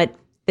said, you know what?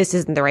 This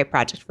isn't the right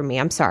project for me.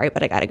 I'm sorry,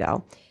 but I got to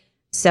go.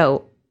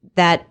 So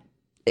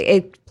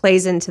it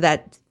plays into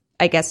that.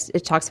 I guess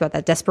it talks about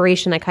that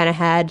desperation I kind of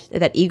had,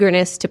 that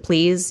eagerness to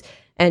please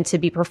and to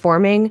be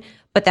performing.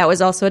 But that was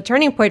also a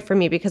turning point for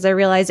me because I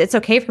realized it's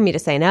okay for me to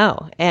say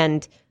no.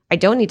 And I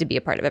don't need to be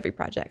a part of every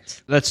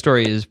project. That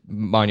story is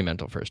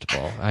monumental, first of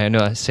all. I know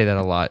I say that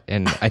a lot.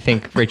 And I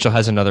think Rachel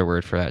has another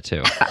word for that,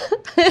 too.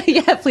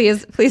 Yeah,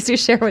 please do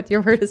share what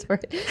your word is for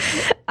it.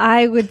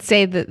 I would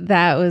say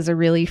that was a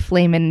really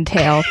flamin'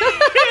 tale.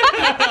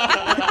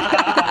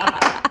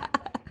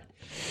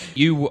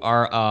 You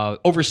are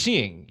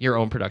overseeing your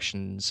own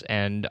productions,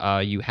 and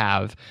you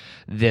have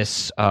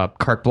this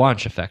carte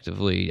blanche,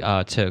 effectively,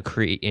 to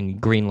create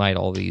and greenlight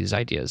all these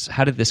ideas.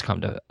 How did this come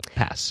to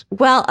pass?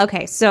 Well,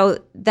 okay, so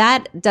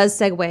that does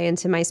segue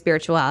into my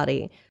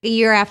spirituality. A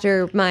year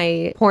after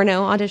my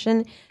porno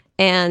audition,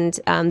 and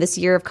this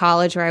year of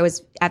college, where I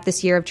was at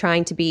this year of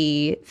trying to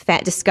be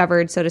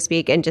discovered, so to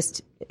speak, and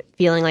just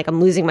feeling like I'm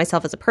losing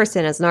myself as a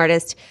person, as an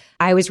artist,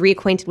 I was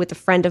reacquainted with a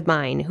friend of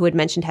mine who had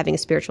mentioned having a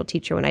spiritual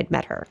teacher when I'd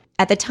met her.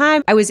 At the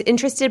time, I was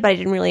interested, but I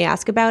didn't really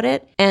ask about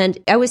it. And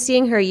I was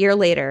seeing her a year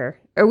later,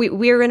 or we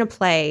were in a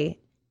play.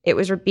 It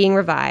was being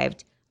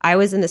revived. I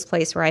was in this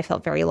place where I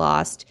felt very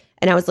lost,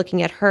 and I was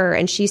looking at her,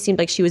 and she seemed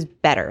like she was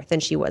better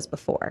than she was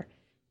before.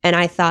 And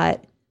I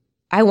thought,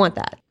 I want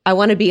that. I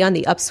want to be on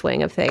the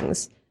upswing of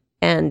things.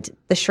 And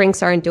the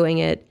shrinks aren't doing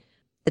it.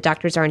 The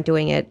doctors aren't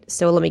doing it.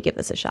 So let me give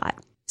this a shot.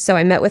 So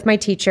I met with my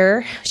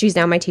teacher. She's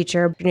now my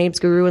teacher. Her name's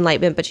Guru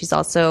Enlightenment, but she's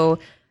also,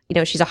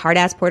 she's a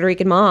hard-ass Puerto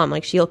Rican mom.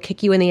 Like, she'll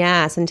kick you in the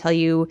ass and tell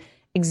you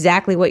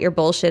exactly what your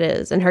bullshit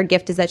is. And her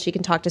gift is that she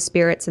can talk to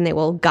spirits and they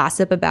will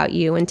gossip about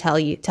you and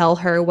tell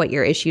her what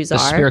your issues are.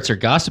 The spirits are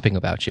gossiping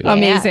about you. Yeah.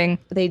 Amazing.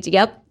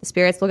 The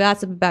spirits will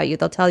gossip about you.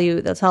 They'll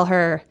tell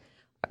her,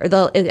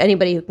 or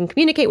anybody who can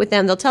communicate with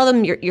them, they'll tell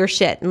them your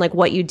shit and like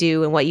what you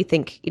do and what you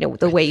think,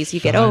 the ways you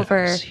get over.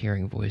 I was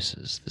hearing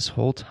voices this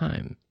whole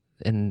time.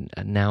 And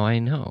now I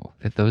know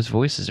that those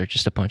voices are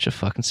just a bunch of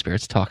fucking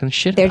spirits talking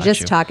shit They're about just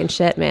you. Talking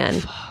shit,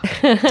 man.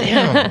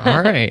 Damn.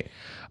 All right.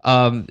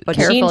 But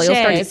careful, you'll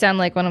start to sound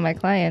like one of my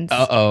clients.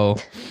 Uh-oh.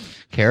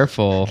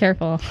 Careful.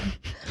 Careful.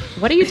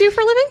 What do you do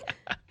for a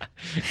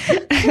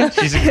living?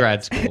 She's in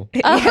grad school.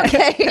 Oh,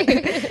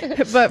 okay.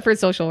 But for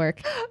social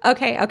work.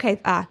 Okay.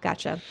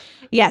 Gotcha.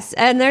 Yes,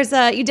 and there's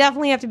you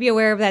definitely have to be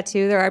aware of that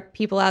too. There are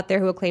people out there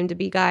who will claim to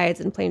be guides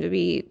and claim to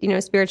be,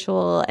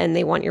 spiritual, and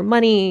they want your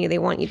money. They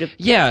want you to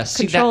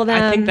control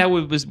them. I think that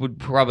would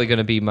probably going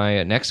to be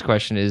my next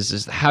question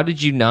is how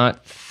did you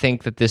not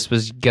think that this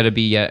was going to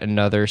be yet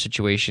another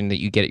situation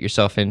that you get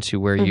yourself into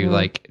where you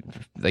like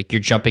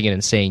you're jumping in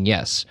and saying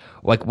yes?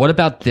 Like, what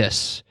about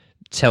this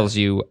tells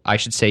you I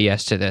should say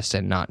yes to this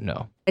and not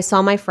no? I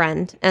saw my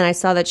friend, and I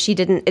saw that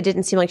it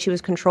didn't seem like she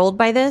was controlled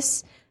by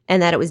this.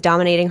 and that it was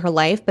dominating her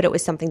life, but it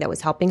was something that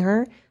was helping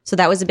her. So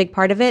that was a big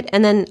part of it.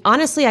 And then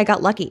honestly, I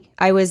got lucky.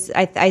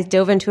 I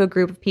dove into a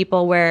group of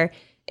people where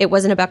it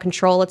wasn't about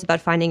control. It's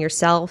about finding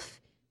yourself.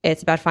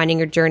 It's about finding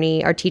your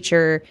journey. Our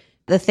teacher,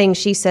 the thing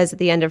she says at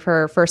the end of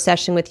her first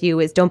session with you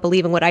is, don't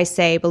believe in what I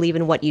say, believe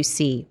in what you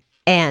see.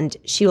 And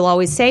she will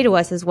always say to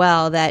us as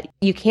well that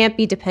you can't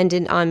be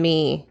dependent on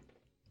me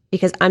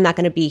because I'm not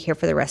going to be here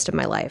for the rest of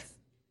my life.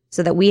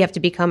 So that we have to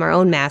become our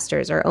own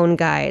masters, our own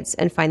guides,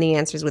 and find the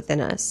answers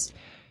within us.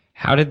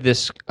 How did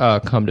this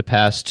come to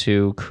pass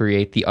to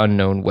create the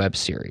Unknown web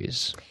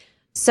series?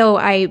 So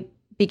I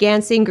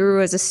began seeing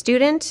Guru as a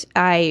student.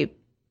 I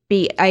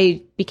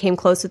became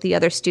close with the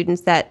other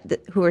students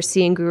who were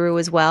seeing Guru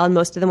as well, and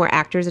most of them were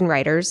actors and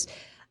writers.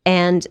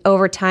 And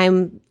over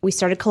time, we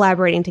started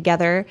collaborating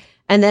together.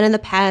 And then in the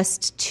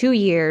past 2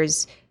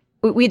 years,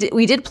 we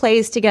did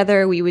plays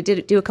together. We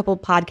did do a couple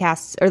of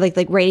podcasts or like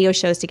radio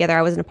shows together.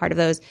 I wasn't a part of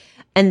those.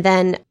 And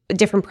then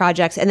different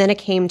projects. And then it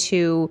came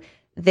to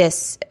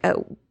this.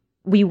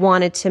 We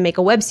wanted to make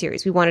a web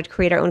series. We wanted to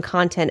create our own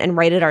content and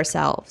write it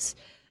ourselves.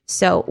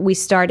 So we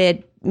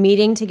started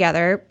meeting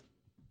together,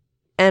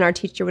 and our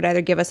teacher would either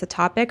give us a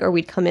topic or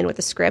we'd come in with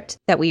a script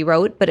that we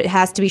wrote. But it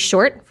has to be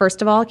short,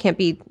 first of all. It can't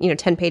be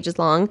 10 pages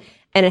long.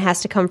 And it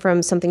has to come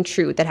from something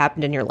true that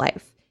happened in your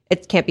life.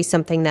 It can't be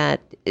something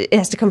it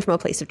has to come from a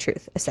place of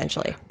truth,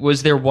 essentially.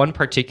 Was there one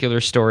particular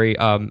story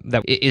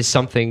that is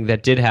something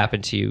that did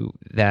happen to you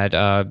that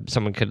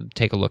someone could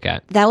take a look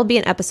at? That will be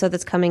an episode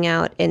that's coming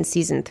out in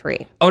season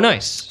 3. Oh,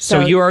 nice.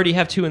 So you already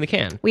have 2 in the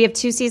can. We have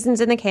 2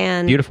 seasons in the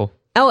can. Beautiful.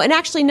 Oh, and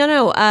actually,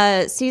 no.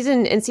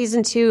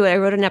 Season 2, I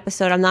wrote an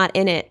episode. I'm not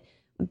in it.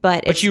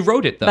 But you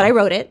wrote it, though. But I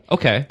wrote it.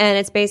 Okay. And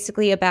it's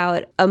basically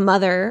about a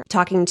mother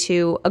talking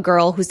to a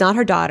girl who's not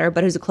her daughter,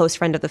 but who's a close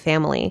friend of the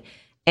family.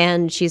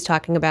 And she's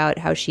talking about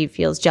how she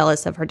feels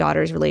jealous of her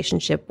daughter's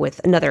relationship with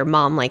another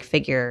mom-like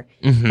figure.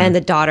 Mm-hmm. And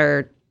the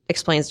daughter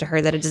explains to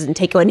her that it doesn't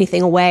take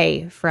anything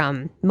away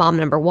from mom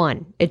number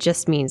 1. It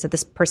just means that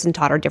this person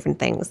taught her different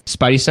things.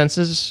 Spidey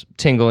senses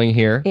tingling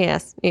here.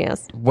 Yes.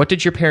 What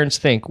did your parents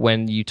think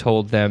when you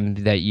told them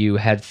that you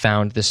had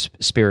found this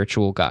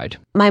spiritual guide?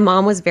 My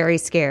mom was very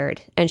scared,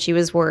 and she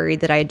was worried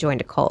that I had joined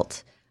a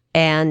cult.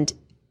 And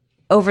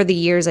over the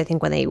years, I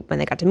think when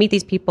they got to meet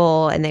these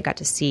people and they got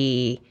to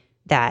see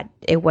that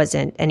it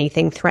wasn't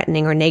anything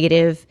threatening or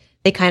negative,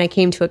 they kind of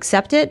came to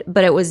accept it.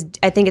 But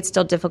I think it's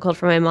still difficult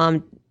for my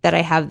mom that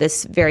I have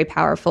this very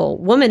powerful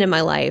woman in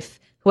my life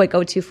who I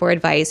go to for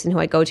advice and who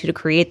I go to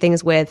create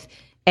things with,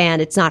 and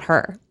it's not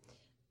her.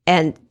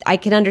 And I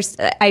can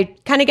understand, I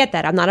kind of get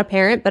that. I'm not a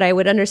parent, but I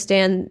would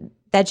understand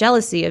that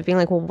jealousy of being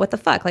like, well, what the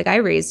fuck? Like, I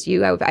raised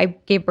you, I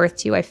gave birth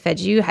to you, I fed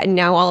you, and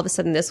now all of a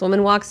sudden this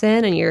woman walks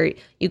in and you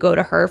go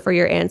to her for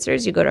your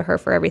answers, you go to her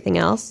for everything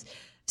else.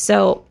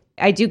 So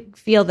I do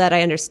feel that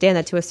I understand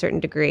that to a certain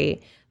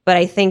degree, but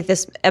I think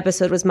this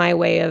episode was my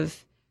way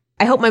of,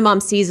 I hope my mom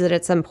sees it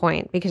at some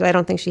point, because I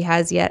don't think she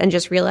has yet, and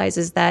just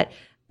realizes that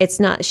it's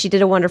not, she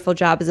did a wonderful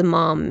job as a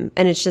mom,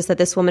 and it's just that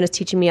this woman is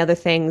teaching me other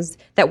things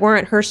that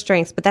weren't her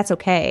strengths, but that's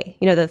okay.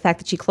 The fact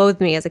that she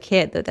clothed me as a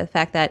kid, the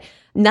fact that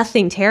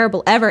nothing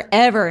terrible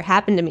ever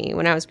happened to me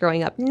when I was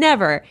growing up,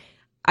 never.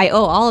 I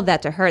owe all of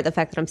that to her. The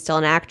fact that I'm still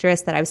an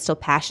actress, that I'm still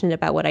passionate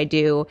about what I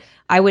do.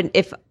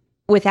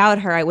 Without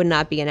her, I would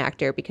not be an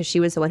actor, because she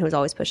was the one who was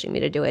always pushing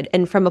me to do it.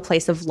 And from a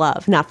place of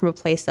love, not from a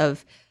place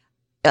of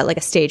like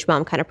a stage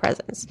mom kind of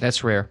presence.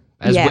 That's rare.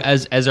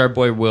 As our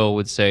boy Will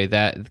would say,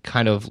 that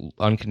kind of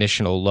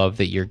unconditional love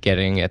that you're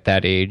getting at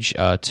that age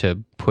to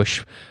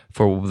push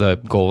for the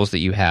goals that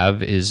you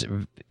have is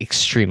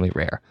extremely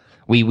rare.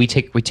 We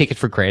take it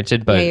for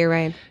granted, but yeah, you're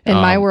right. In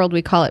my world,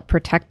 we call it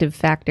protective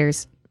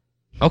factors.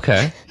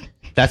 Okay.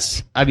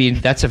 That's a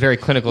very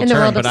clinical in term,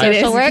 the world but of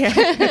social work.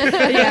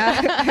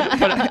 Yeah.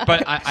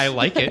 but I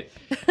like it.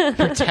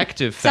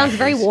 Protective Sounds factors.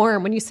 very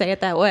warm when you say it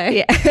that way.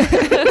 Yeah.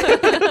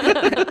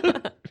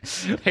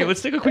 Hey,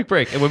 let's take a quick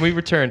break. And when we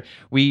return,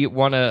 we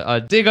want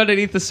to dig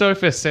underneath the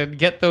surface and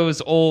get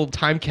those old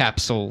time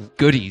capsule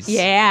goodies.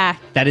 Yeah.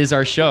 That is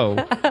our show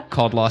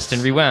called Lost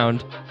and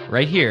Rewound,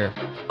 right here,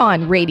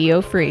 On Radio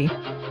Free.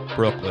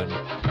 Brooklyn.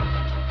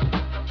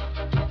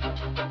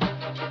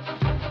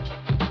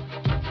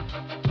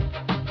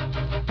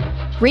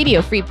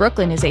 Radio Free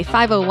Brooklyn is a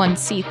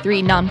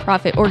 501c3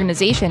 nonprofit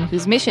organization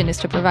whose mission is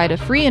to provide a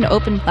free and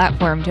open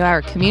platform to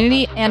our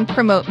community and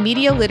promote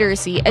media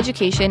literacy,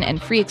 education,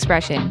 and free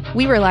expression.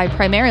 We rely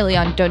primarily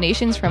on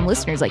donations from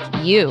listeners like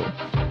you.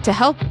 To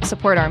help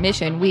support our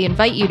mission, we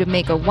invite you to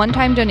make a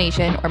one-time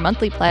donation or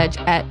monthly pledge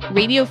at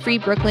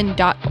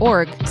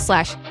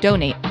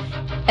radiofreebrooklyn.org/donate.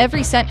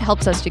 Every cent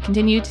helps us to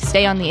continue to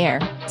stay on the air.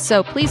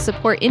 So please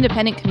support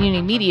independent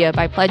community media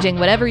by pledging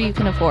whatever you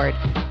can afford.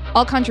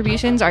 All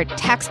contributions are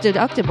tax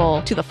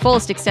deductible to the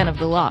fullest extent of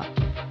the law.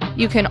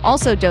 You can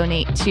also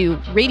donate to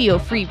Radio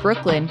Free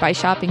Brooklyn by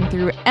shopping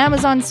through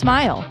Amazon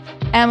Smile,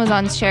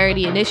 Amazon's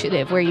charity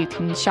initiative where you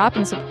can shop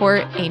and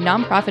support a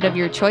nonprofit of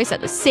your choice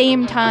at the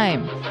same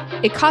time.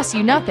 It costs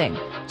you nothing.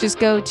 Just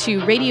go to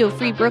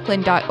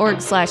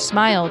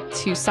radiofreebrooklyn.org/smile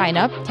to sign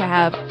up to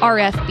have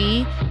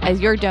RFB as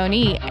your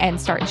donee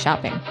and start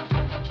shopping.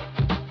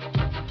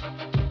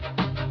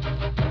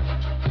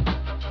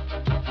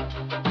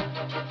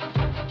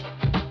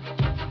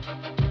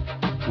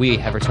 We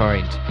have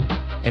returned.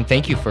 And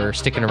thank you for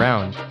sticking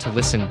around to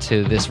listen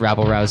to this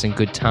rabble-rousing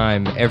good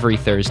time every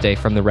Thursday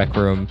from the Rec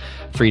Room,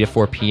 3 to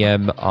 4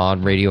 p.m.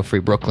 on Radio Free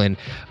Brooklyn.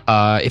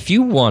 If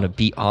you want to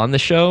be on the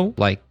show,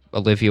 like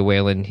Olivia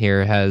Whalen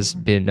here has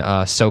been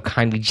so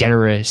kindly,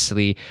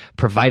 generously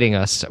providing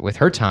us with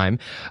her time,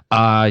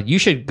 you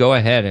should go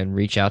ahead and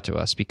reach out to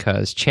us,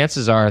 because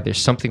chances are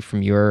there's something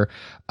from your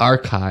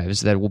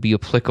archives that will be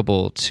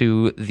applicable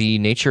to the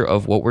nature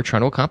of what we're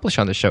trying to accomplish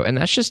on the show. And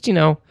that's just,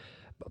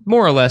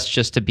 more or less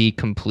just to be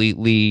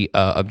completely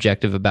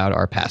objective about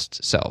our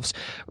past selves.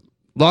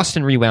 Lost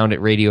and Rewound at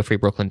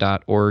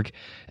radiofreebrooklyn.org,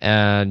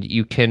 and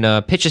you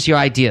can pitch us your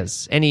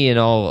ideas, any and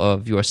all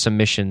of your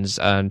submissions,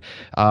 and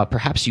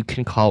perhaps you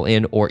can call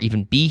in or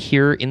even be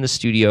here in the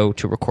studio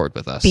to record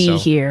with us. Be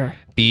here.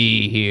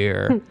 Be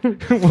here.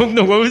 Well,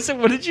 no, what was it?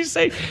 What did you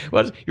say?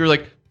 You were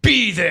like,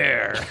 be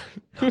there.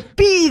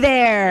 Be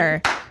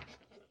there.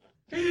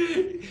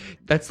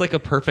 That's like a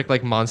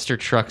perfect monster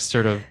truck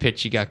sort of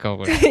pitch you got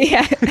going.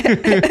 Yeah,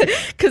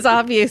 because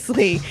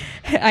obviously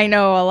I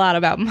know a lot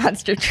about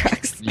monster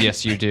trucks.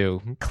 Yes, you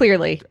do.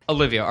 Clearly.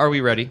 Olivia, are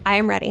we ready? I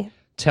am ready.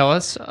 Tell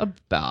us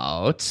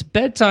about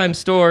bedtime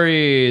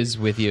stories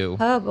with you.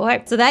 Oh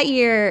boy. So that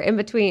year in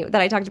between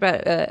that I talked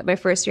about, my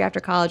first year after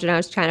college, and I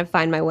was trying to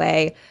find my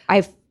way,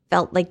 I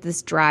felt like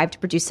this drive to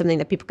produce something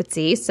that people could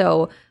see.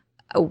 So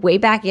way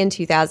back in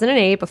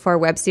 2008, before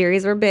web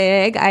series were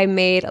big, I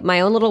made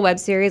my own little web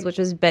series, which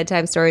was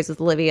Bedtime Stories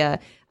with Olivia.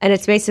 And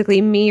it's basically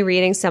me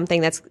reading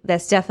something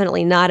that's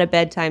definitely not a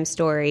bedtime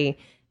story,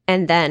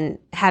 and then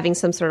having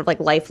some sort of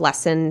life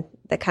lesson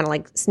that kind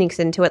of sneaks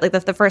into it. Like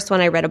the first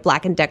one, I read a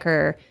Black &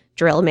 Decker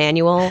drill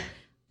manual.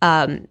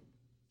 And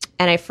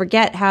I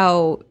forget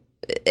how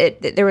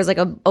there was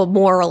a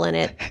moral in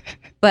it.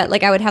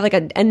 But I would have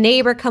a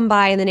neighbor come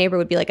by, and the neighbor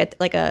would be like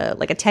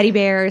a teddy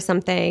bear or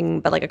something,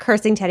 but a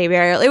cursing teddy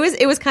bear.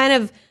 It was kind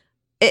of,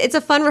 it's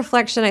a fun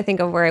reflection, I think,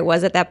 of where I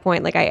was at that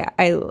point.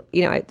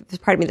 There's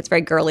part of me that's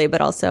very girly,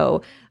 but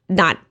also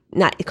not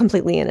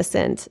completely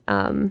innocent,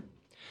 and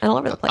all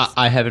over the place.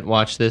 I haven't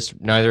watched this.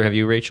 Neither have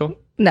you, Rachel?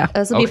 No.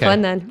 This will be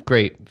fun then.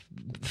 Great.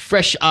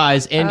 Fresh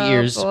eyes and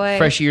ears. Boy.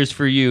 Fresh ears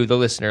for you, the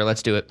listener.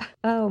 Let's do it.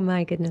 Oh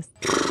my goodness.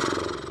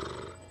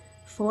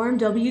 Form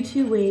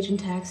W-2 wage and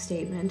tax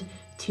statement,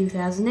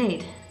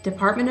 2008,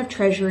 Department of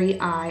Treasury,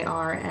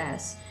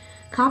 IRS.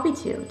 Copy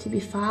 2, to be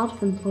filed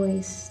with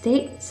employees,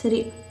 state,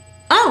 city...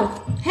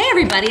 Oh, hey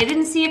everybody, I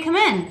didn't see you come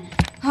in.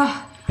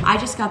 I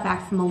just got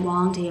back from a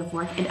long day of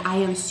work and I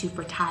am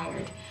super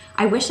tired.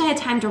 I wish I had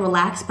time to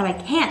relax, but I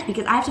can't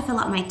because I have to fill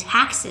out my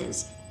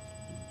taxes.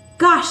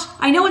 Gosh,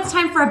 I know it's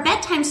time for a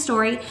bedtime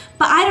story,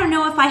 but I don't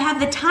know if I have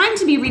the time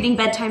to be reading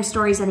bedtime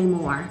stories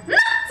anymore. Not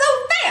so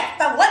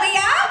fast,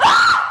 Olivia!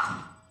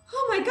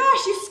 Oh my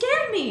gosh, you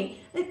scared me.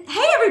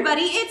 Hey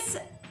everybody, it's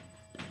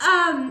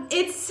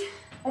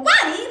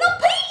Whiny the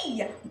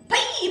Pea!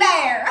 Pea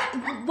Bear!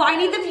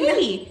 Whiny the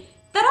Pea.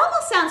 That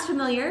almost sounds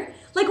familiar.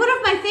 Like one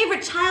of my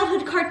favorite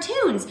childhood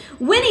cartoons,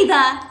 Winnie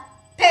the...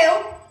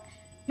 Pooh?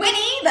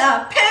 Winnie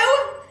the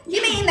Pooh?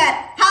 You mean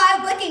that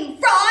high-looking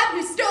fraud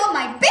who stole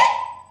my bit?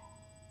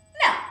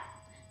 No,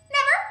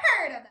 never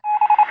heard of that.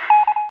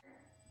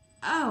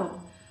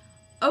 Oh,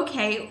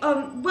 okay.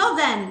 Well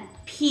then,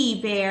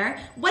 Pea Bear,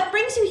 what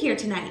brings you here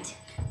tonight?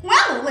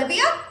 Well,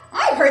 Olivia,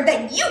 I heard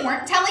that you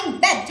weren't telling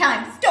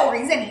bedtime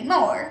stories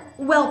anymore.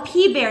 Well,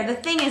 Pea Bear, the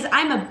thing is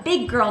I'm a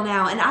big girl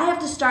now and I have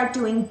to start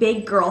doing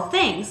big girl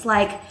things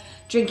like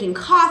drinking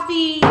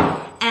coffee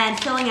and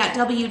filling out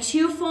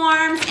W-2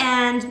 forms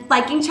and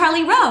liking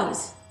Charlie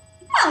Rose.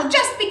 Well,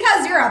 just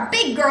because you're a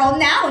big girl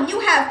now and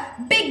you have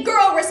big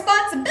girl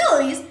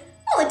responsibilities,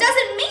 well, it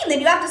doesn't mean that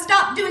you have to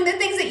stop doing the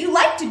things that you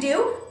like to do.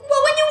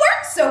 Well, when you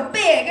weren't so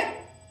big.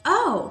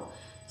 Oh,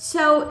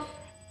 so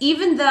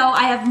even though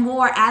I have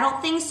more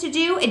adult things to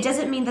do, it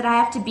doesn't mean that I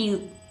have to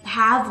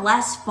have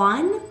less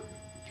fun?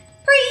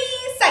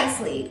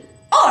 Precisely.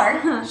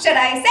 Or, should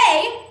I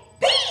say,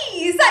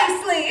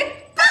 precisely.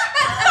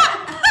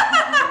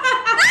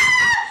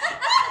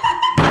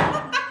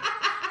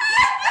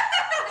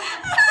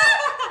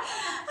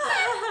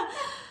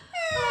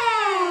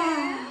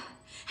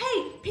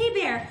 Hey, Pea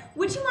Bear,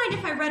 would you mind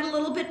if I read a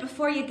little bit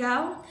before you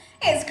go?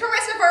 Is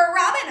Christopher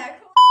Robin a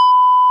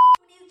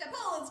who needs to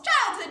pull his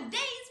childhood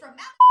days from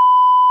out?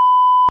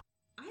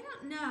 I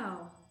don't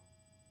know.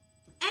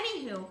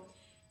 Anywho,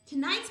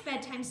 tonight's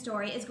bedtime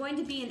story is going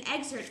to be an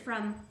excerpt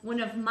from one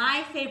of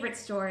my favorite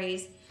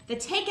stories, the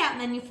takeout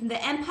menu from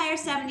the Empire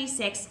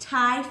 76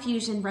 Thai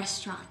Fusion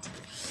Restaurant.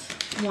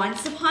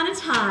 Once upon a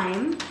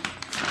time,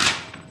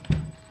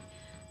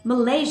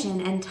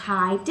 Malaysian and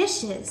Thai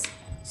dishes,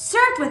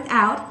 served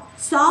without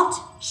salt,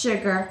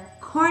 sugar,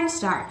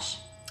 cornstarch.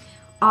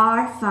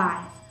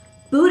 R5,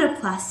 Buddha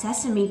plus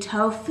sesame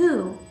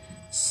tofu,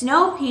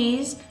 snow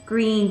peas,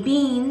 green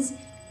beans,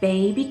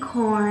 baby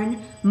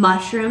corn,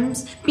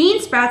 mushrooms, bean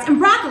sprouts, and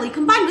broccoli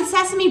combined with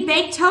sesame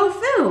baked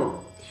tofu.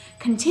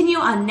 Continue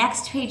on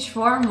next page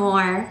for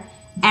more.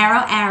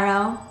 Arrow,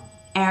 arrow,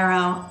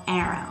 arrow,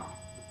 arrow.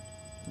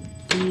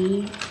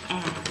 The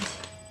end.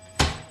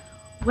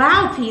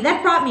 Wow, P,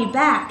 that brought me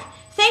back.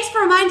 Thanks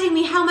for reminding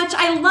me how much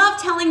I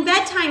love telling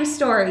bedtime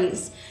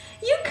stories.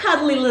 You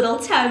cuddly little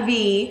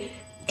tubby.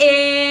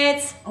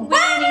 It's Winnie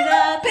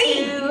the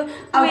Pooh.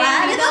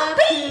 Winnie the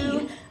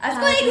Pooh. A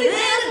squiggly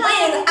little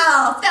wing.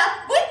 All stuff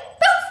with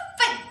poof.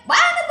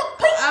 Winnie the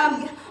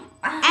Pooh.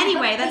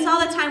 Anyway, that's all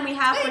the time we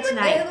have for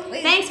tonight.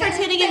 Thanks for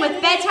tuning in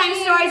with Bedtime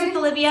Stories with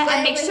Olivia,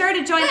 and make sure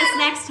to join us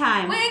next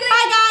time. Bye,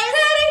 guys.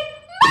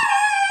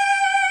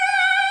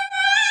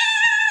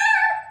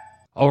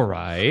 All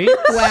right.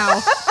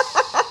 Wow.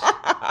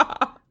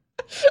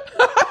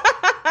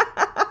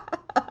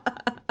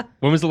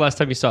 When was the last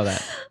time you saw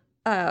that?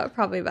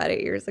 Probably about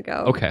 8 years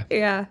ago. Okay.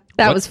 Yeah.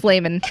 That What? was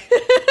flaming.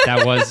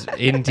 That was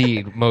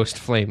indeed most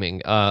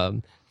flaming.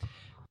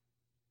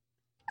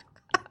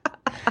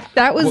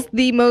 That was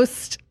the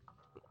most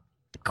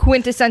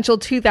quintessential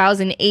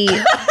 2008.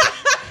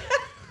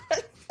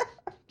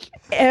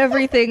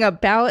 Everything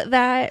about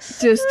that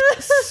just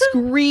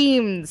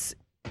screams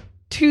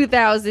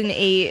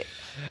 2008.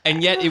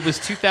 And yet it was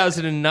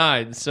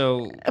 2009,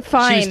 so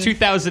Fine. she was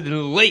 2000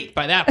 and late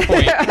by that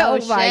point. Oh,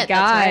 shit, my that's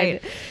God.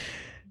 right.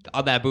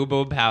 On that boom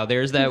boom pow.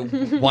 There's that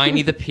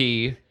Whiny the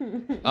Pea,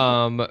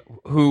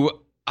 who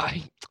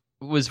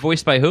was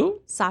voiced by who?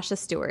 Sasha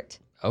Stewart.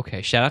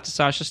 Okay, shout out to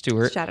Sasha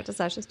Stewart. Shout out to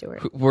Sasha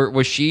Stewart.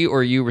 Was she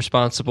or you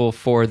responsible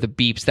for the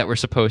beeps that were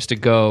supposed to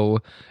go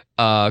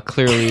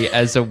clearly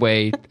as a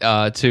way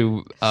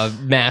to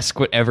mask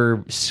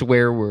whatever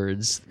swear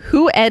words?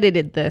 Who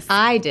edited this?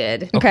 I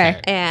did. Okay.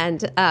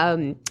 And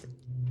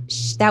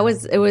that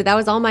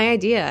was all my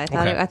idea.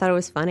 I thought it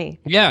was funny.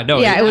 Yeah, no.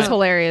 Yeah, it was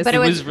hilarious. But It it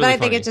was, was really but I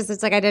think funny.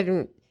 it's like I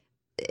didn't.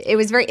 It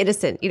was very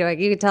innocent, you know. Like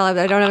you could tell I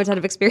don't have a ton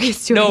of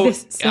experience doing No,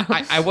 this. So.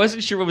 I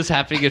wasn't sure what was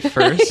happening at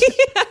first,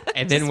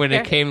 and then when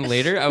it came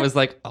later, I was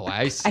like, "Oh,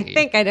 I see." I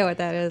think I know what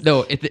that is.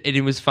 No,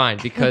 it was fine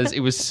because it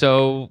was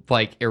so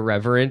like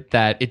irreverent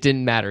that it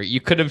didn't matter.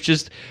 You could have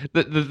just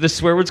the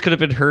swear words could have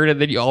been heard,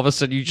 and then all of a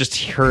sudden you just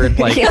heard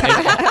like an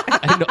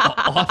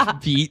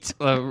offbeat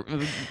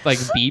like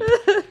beep.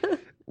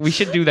 We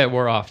should do that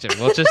more often.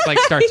 We'll just like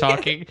start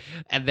talking,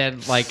 and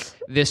then like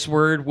this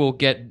word will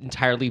get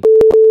entirely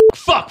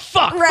fuck.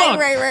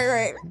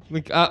 Right.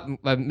 Like,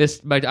 I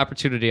missed my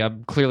opportunity.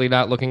 I'm clearly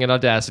not looking at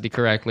Audacity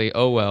correctly.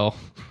 Oh well.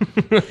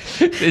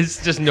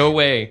 There's just no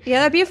way. Yeah,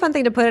 that'd be a fun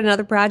thing to put in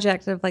another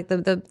project of like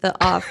the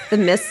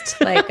mist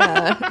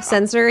like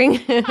censoring.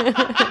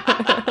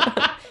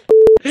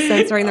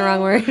 Censoring the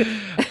wrong word.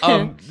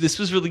 This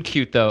was really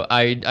cute though.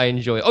 I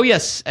enjoy. Oh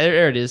yes,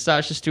 there it is.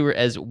 Sasha Stewart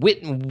as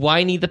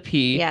Whiny the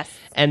Pea. Yes.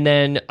 And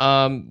then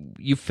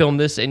you filmed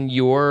this in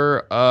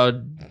your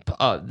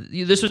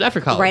this was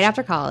after college. Right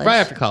after college. Right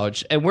after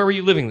college. And where were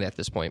you living at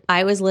this point?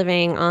 I was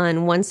living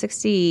on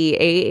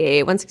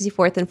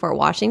 164th in Fort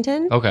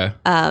Washington. Okay.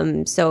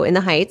 So in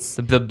the Heights.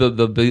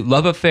 The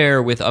love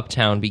affair with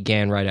Uptown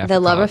began right after The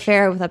love college.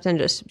 affair with Upton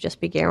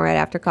just began right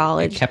after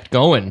college. It kept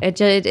going. It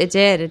did.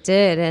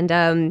 And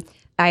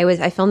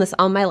I filmed this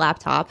on my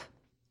laptop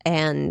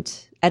and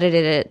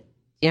edited it,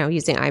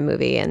 using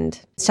iMovie. And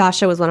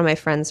Sasha was one of my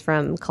friends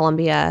from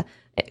Columbia.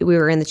 We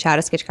were in the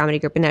Chowda sketch comedy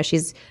group, and now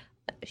she's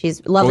a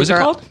lovely What was it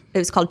girl. called? It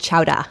was called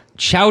Chowda.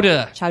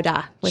 Chowda.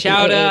 Chowda. With an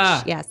Chowda.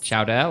 AH, yes.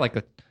 Chowda, not like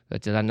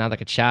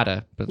a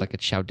chowda, but like a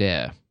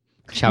chowder.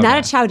 Chowda.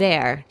 Not a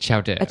chowder.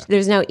 Chowder.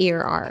 There's no E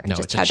or R. No,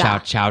 just it's a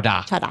chowda.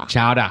 Chowda.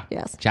 Chowda.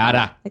 Yes.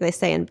 Chowda. Like they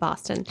say in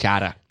Boston.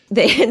 Chowda.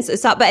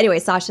 But anyway,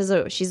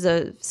 she's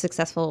a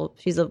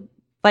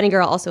funny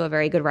girl, also a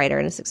very good writer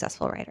and a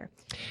successful writer.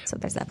 So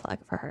there's that plug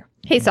for her.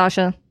 Hey,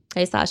 Sasha.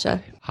 Hey,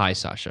 Sasha. Hi,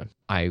 Sasha.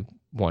 I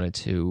wanted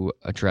to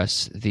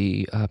address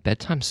the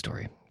bedtime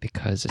story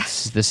because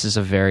this is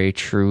a very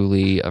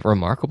truly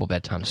remarkable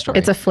bedtime story.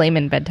 It's a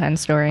flamin' bedtime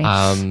story.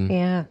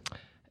 Yeah.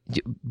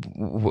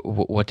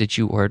 What did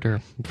you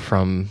order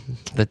from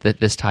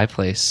this Thai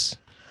place?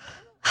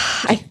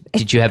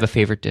 Did you have a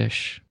favorite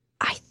dish?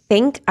 I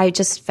think I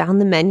just found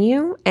the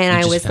menu and I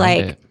just was found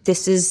like, it.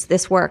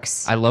 this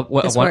works. I love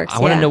what This I want. works, I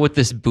want to yeah. know what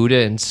this Buddha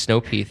and snow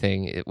pea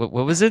thing. What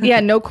was it? yeah,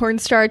 no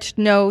cornstarch,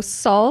 no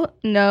salt,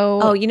 no.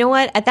 Oh, you know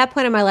what? At that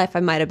point in my life, I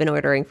might have been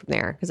ordering from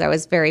there because I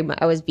was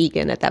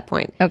vegan at that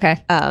point.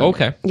 Okay.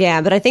 Okay.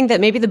 Yeah, but I think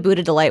that maybe the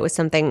Buddha Delight was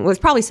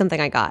probably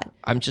something I got.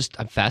 I'm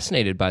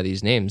fascinated by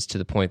these names to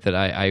the point that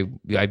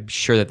I'm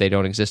sure that they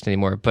don't exist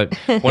anymore. But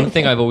one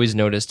thing I've always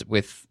noticed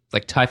with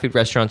like Thai food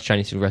restaurants,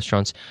 Chinese food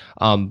restaurants,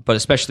 but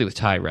especially with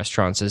Thai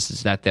restaurants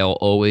is that they'll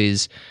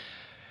always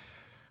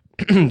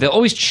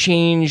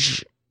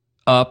change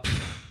up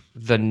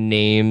the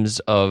names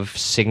of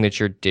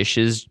signature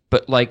dishes,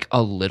 but like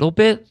a little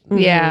bit.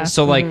 Yeah.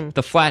 So like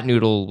the flat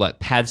noodle, like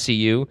Pad See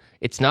Ew,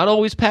 it's not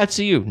always Pad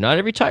See Ew. Not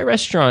every Thai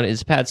restaurant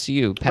is Pad See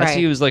Ew. Pad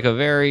See Ew is like a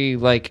very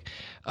like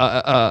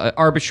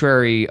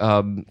arbitrary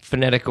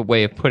phonetic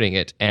way of putting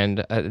it,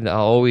 and I'll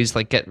always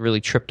like get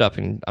really tripped up,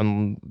 and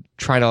I'm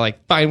trying to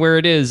like find where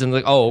it is, and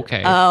like, oh,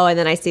 okay. Oh, and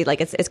then I see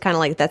like it's kind of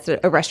like that's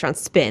a restaurant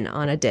spin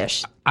on a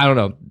dish. I don't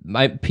know.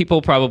 My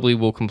people probably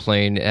will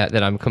complain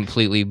that I'm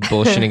completely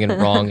bullshitting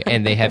and wrong,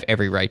 and they have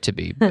every right to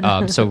be.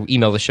 So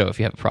email the show if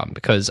you have a problem,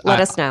 because Let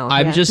us know.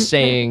 I'm Yeah. just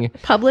saying.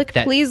 Public,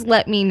 That- please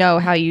let me know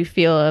how you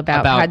feel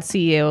about Pad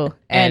See Ew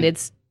and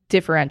its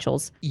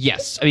differentials.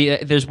 Yes, I mean,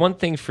 there's one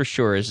thing for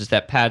sure is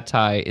that pad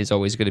thai is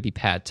always going to be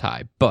pad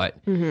thai, but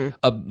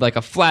like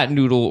a flat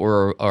noodle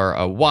or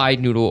a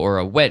wide noodle or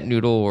a wet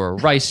noodle or a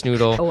rice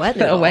noodle, A wet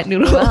noodle. A wet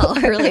noodle. Well,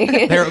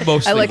 really. they're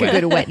mostly I like wet.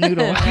 a good wet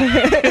noodle.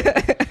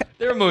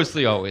 They're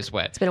mostly always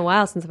wet. It's been a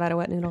while since I've had a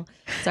wet noodle.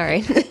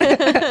 Sorry.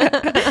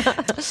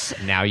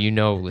 Now you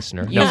know,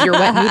 listener. Use your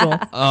wet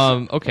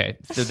noodle. Okay,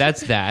 so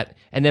that's that.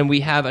 And then we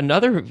have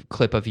another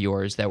clip of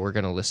yours that we're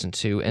going to listen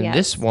to, and Yes.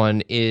 this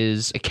one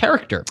is a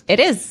character. It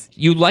is.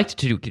 You liked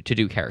to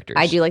do characters.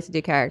 I do like to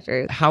do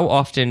characters. How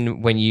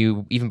often, when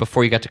you, even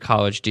before you got to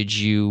college, did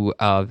you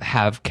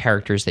have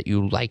characters that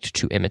you liked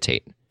to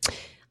imitate?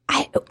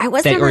 I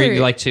was That, never... or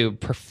you like to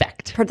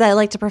perfect? that I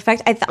like to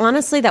perfect.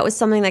 Honestly, that was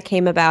something that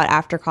came about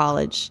after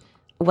college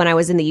when I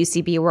was in the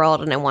UCB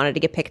world and I wanted to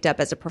get picked up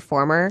as a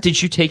performer.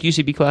 Did you take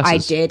UCB classes? I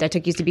did. I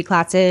took UCB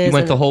classes. You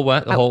went and the whole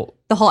what? I went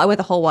the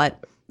whole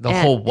what? The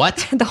whole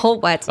what? The whole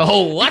what? The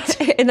whole what?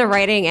 In the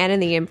writing and in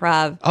the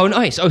improv. Oh,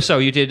 nice. Oh, so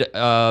you did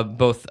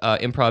both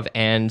improv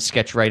and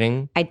sketch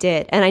writing? I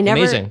did, and I never.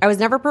 Amazing. I was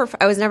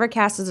never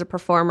cast as a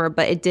performer,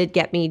 but it did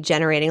get me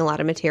generating a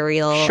lot of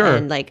material. Sure.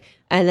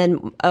 And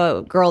then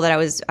a girl that I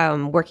was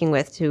working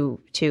with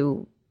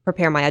to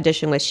prepare my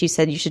audition with, she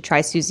said you should try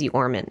Susie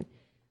Orman,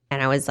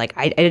 and I was like,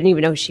 I didn't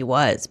even know who she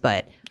was,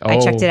 but I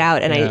checked it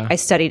out and yeah. I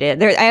studied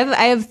it.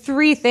 I have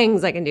three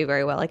things I can do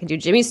very well. I can do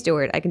Jimmy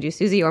Stewart, I can do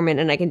Susie Orman,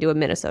 and I can do a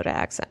Minnesota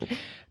accent.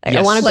 I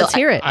Yes. want to Let's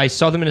hear it. I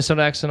saw the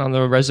Minnesota accent on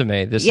the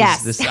resume.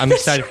 Yes. I'm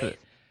excited for it.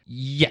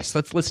 Yes,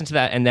 let's listen to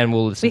that, and then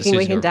we'll listen to Susie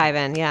We can Orman. dive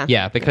in. Yeah.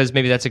 Yeah, because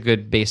maybe that's a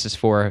good basis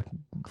for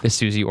the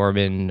Susie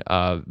Orman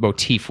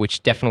motif,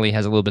 which definitely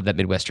has a little bit of that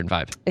Midwestern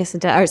vibe. Yes, it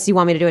does. So you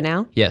want me to do it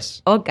now?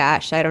 Yes. Oh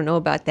gosh, I don't know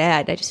about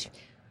that. I just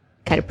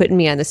kind of putting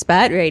me on the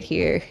spot right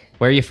here.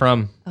 Where are you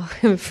from? Oh,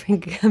 I'm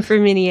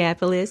from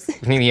Minneapolis.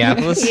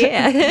 Minneapolis?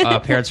 Yeah.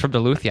 Parents from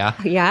Duluth, yeah.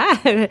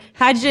 Yeah.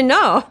 How'd you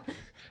know?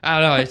 I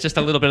don't know. It's just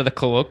a little bit of the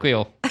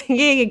colloquial.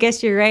 Yeah, I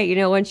guess you're right. You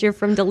know, once you're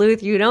from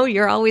Duluth, you know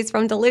you're always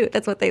from Duluth.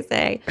 That's what they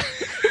say.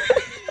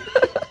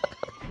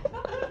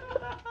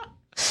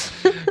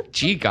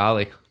 Gee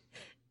golly.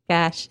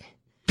 Gosh.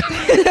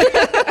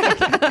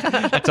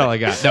 That's all I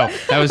got. No,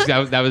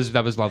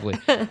 that was lovely.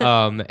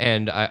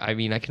 And I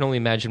mean, I can only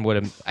imagine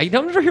I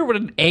don't ever hear what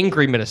an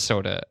angry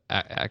Minnesota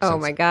accent. Oh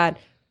my God.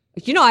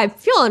 You know, I'm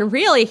feeling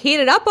really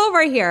heated up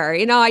over here.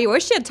 You know, I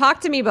wish you'd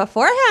talked to me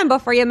beforehand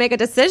before you make a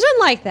decision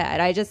like that.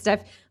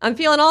 I'm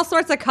feeling all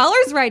sorts of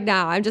colors right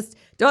now. I'm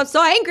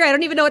so angry. I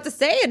don't even know what to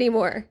say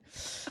anymore.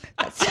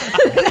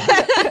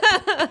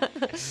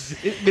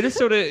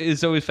 Minnesota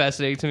is always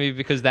fascinating to me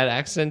because that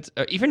accent,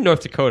 even North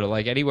Dakota,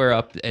 like anywhere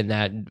up in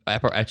that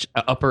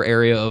upper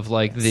area of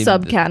like the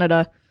Sub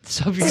Canada.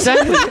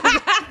 Exactly.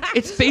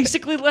 It's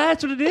basically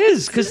that's what it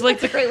is because like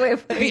Great way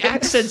of putting the it.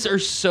 accents are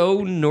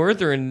so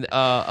northern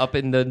up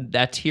in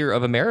that tier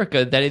of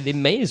America that they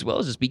may as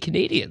well just be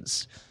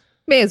Canadians.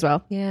 May as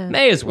well. Yeah.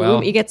 May as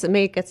well. You get some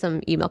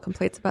email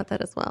complaints about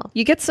that as well.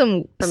 You get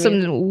some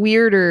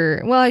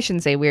weirder, well, I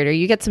shouldn't say weirder.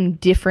 You get some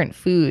different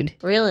food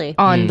Really?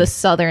 on the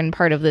southern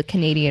part of the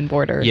Canadian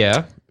border.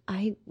 Yeah.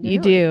 You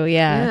do,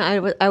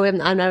 yeah. Yeah, I don't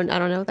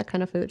know that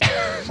kind of food.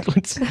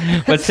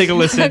 Let's take a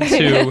listen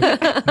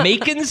to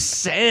Making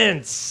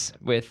Sense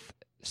with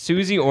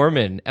Susie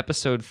Orman,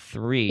 episode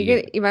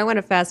 3. You might want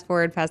to fast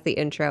forward past the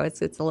intro.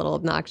 It's a little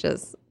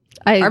obnoxious.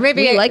 Or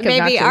Maybe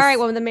obnoxious. all right.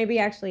 Well, then maybe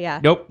actually, yeah.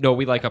 Nope, no,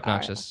 we like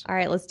obnoxious. All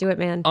right, let's do it,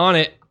 man. On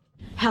it.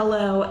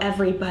 Hello,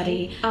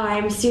 everybody.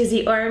 I'm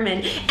Susie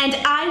Orman, and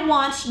I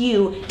want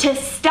you to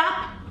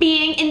stop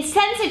being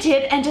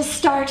insensitive and to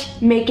start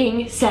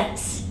making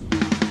sense.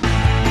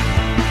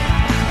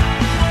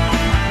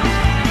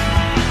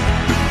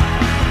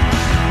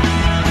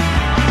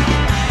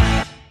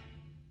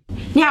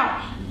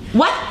 Now,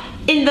 what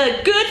in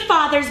the good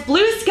father's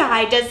blue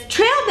sky does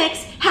trail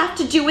mix have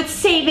to do with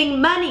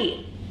saving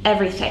money?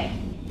 Everything.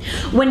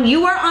 When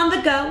you are on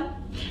the go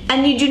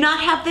and you do not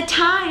have the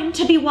time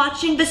to be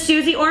watching the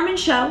Susie Orman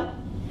Show,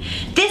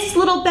 this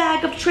little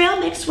bag of trail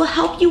mix will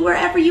help you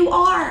wherever you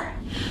are.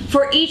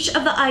 For each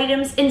of the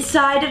items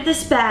inside of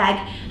this bag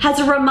has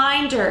a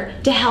reminder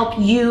to help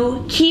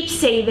you keep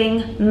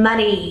saving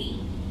money.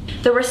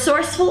 The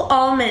resourceful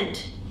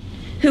almond,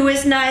 who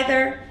is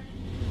neither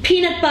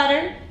peanut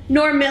butter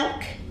nor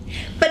milk,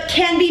 but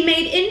can be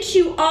made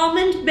into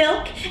almond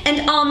milk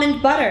and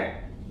almond butter.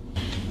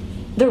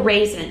 The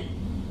raisin,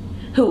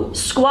 who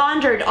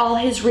squandered all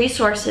his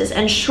resources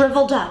and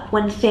shriveled up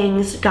when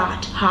things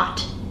got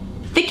hot.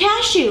 The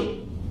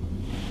cashew,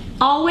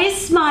 always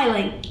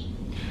smiling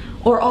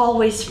or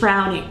always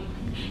frowning,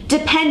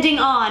 depending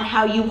on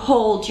how you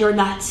hold your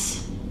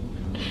nuts.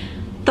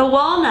 The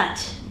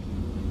walnut.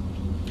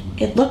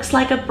 It looks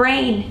like a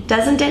brain,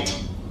 doesn't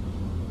it?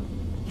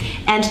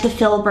 And the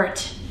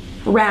filbert.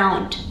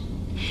 Round.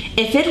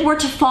 If it were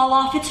to fall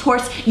off its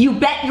horse, you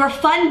bet your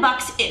fun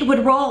bucks it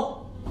would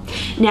roll.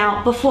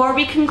 Now, before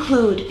we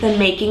conclude the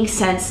Making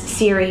Sense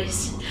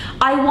series,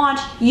 I want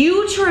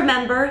you to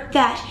remember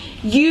that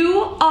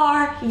you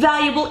are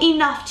valuable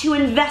enough to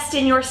invest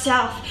in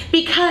yourself,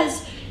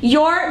 because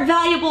your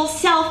valuable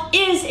self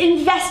is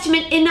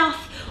investment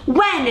enough.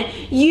 When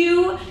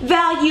you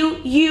value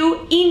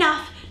you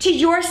enough to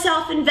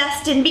yourself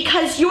invest in,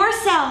 because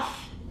yourself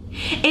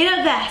in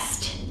a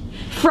vest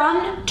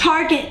from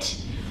Target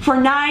for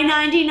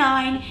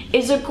 $9.99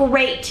 is a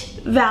great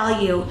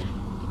value.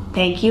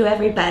 Thank you,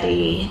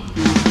 everybody.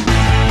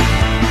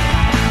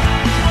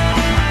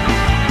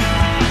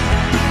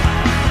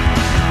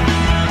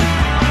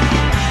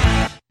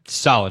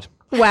 Solid.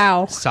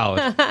 Wow.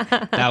 Solid.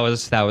 That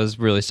was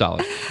really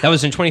solid. That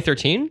was in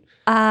 2013?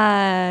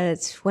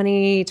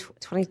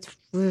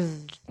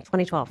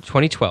 2012.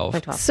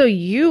 2012. So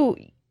you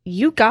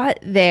got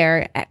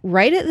there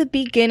right at the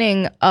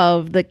beginning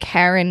of the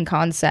Karen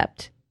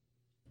concept.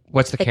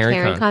 What's the The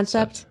Karen,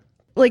 concept?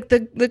 Like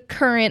the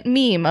current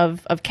meme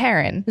of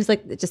Karen. Who's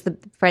like just the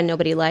friend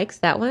nobody likes,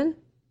 that one?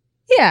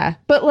 Yeah,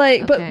 but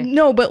like Okay.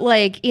 but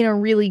like in a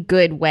really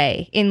good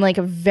way, in like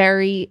a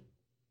very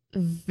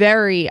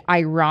very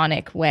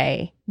ironic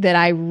way that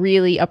I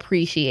really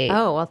appreciate.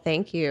 Oh, well,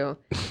 thank you.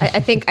 I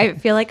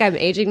feel like I'm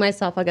aging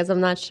myself because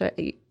I'm not sure.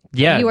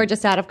 Yeah. You are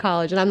just out of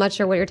college, and I'm not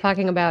sure what you're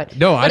talking about.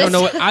 No, I But don't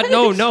know. it's- I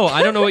don't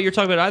know what you're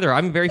talking about either.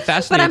 I'm very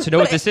fascinated I'm- to know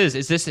but what this is.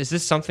 Is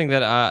this something that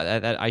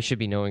that I should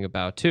be knowing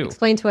about too?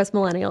 Explain to us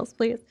millennials,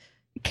 please.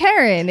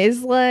 Karen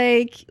is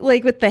like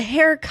with the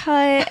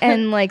haircut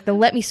and like the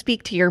let me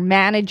speak to your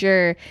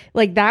manager.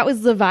 Like that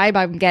was the vibe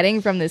I'm getting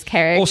from this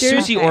character. Well,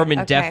 Susie Okay, Orman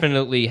okay.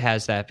 definitely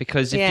has that,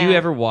 because if Yeah. you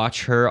ever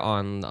watch her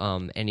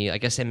on any, I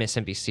guess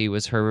MSNBC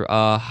was her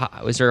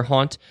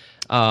haunt.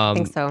 I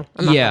think so.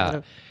 I'm not Yeah,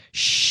 positive.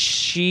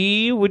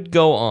 she would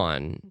go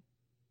on,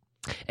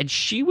 and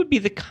she would be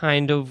the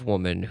kind of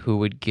woman who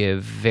would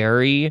give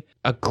very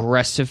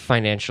aggressive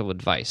financial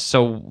advice.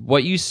 So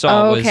what you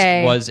saw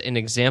Okay. was an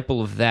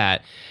example of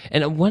that.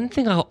 And one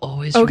thing I'll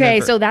always Okay,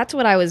 remember, so that's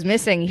what I was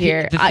missing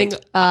here. the thing,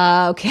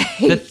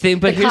 Okay. the thing,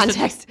 but The here's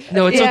context.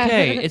 no, it's Yeah.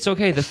 okay. It's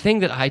okay. The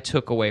thing that I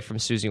took away from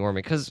Susie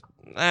Orman, because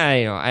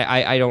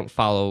I don't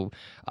follow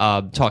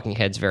Talking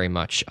Heads very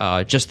much,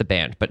 just the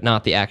band, but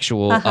not the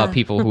actual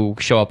people who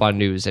show up on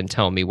news and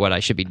tell me what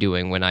I should be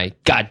doing when I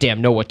goddamn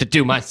know what to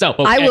do myself.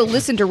 Okay? I will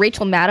listen to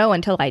Rachel Maddow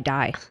until I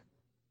die.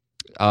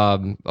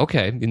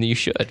 Okay, and you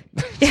should.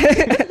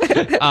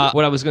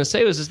 What I was going to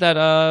say was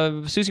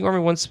that Susie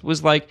Orman once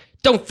was like,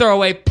 "Don't throw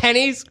away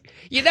pennies.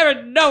 You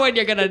never know when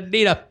you're going to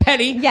need a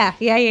penny." Yeah,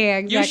 You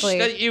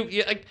exactly.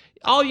 you like,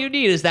 all you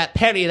need is that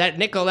penny, that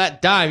nickel,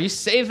 that dime. You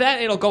save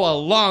that, it'll go a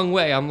long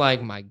way. I'm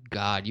like, my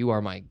God, you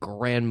are my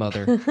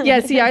grandmother.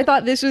 Yeah, see, I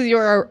thought this was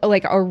your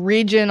like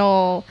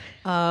original,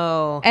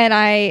 Oh.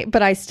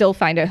 but I still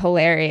find it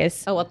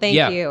hilarious. Oh, well, thank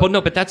yeah, you. but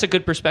no, but that's a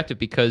good perspective,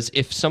 because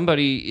if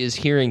somebody is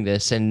hearing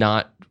this and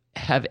not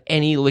have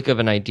any lick of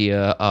an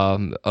idea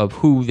of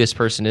who this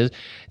person is,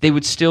 they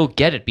would still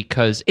get it,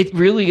 because it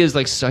really is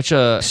like such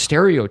a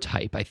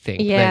stereotype, I think,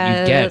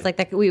 that you get. It's like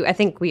that. I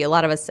think a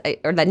lot of us,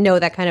 or that know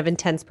that kind of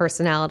intense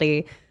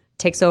personality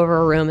takes over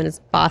a room and is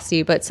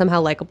bossy, but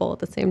somehow likable at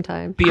the same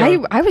time.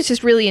 I was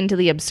just really into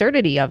the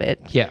absurdity of it.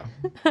 Yeah.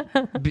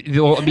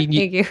 Well, I mean,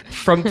 Thank you.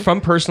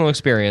 from personal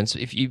experience,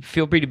 if you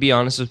feel free to be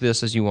honest with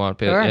this as you want,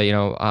 but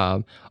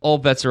Sure. all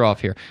bets are off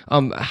here.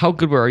 How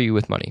good are you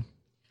with money?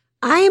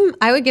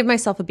 I would give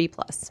myself a B+.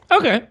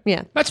 Okay.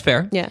 Yeah. That's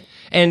fair. Yeah.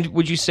 And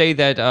would you say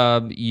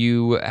that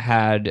you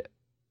had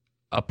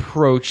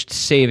approached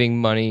saving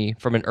money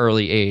from an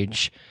early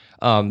age,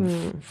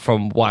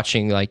 from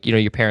watching, like,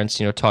 your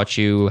parents, taught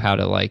you how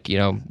to,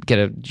 get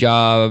a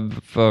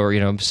job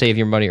or, save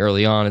your money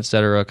early on, et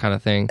cetera, kind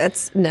of thing?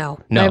 That's no.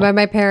 No.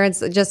 My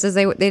parents, just as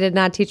they did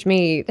not teach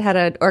me how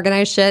to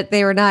organize shit,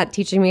 they were not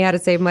teaching me how to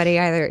save money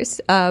either.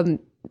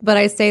 But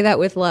I say that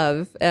with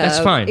love. That's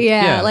fine.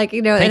 Yeah, Yeah. like,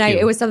 Thank and you.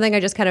 it was something I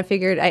just kind of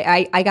figured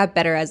I got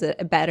better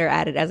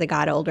at it as I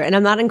got older. And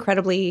I'm not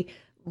incredibly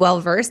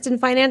well versed in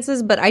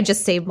finances, but I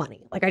just save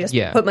money. Like, I just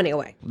Yeah. put money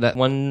away. That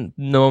one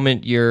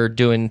moment you're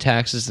doing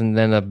taxes and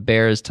then a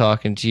bear is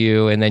talking to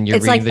you, and then you're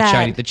It's reading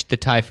like that. the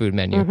Thai food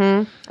menu.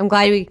 I'm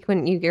glad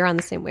you're on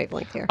the same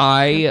wavelength here.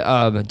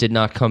 I did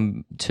not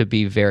come to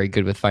be very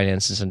good with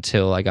finances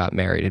until I got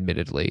married.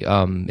 Admittedly,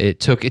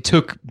 it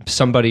took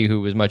somebody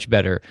who was much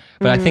better.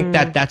 But I think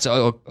that's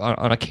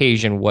on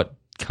occasion what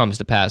comes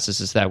to pass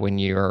is that when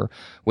you're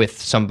with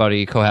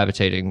somebody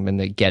cohabitating and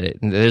they get it,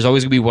 and there's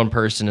always gonna be one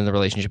person in the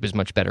relationship who's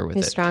much better with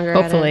He's it. stronger. at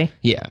it. Hopefully.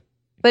 Yeah.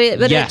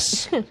 But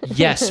Yes.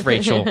 Yes,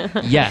 Rachel.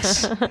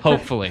 Yes.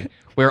 Hopefully.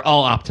 We're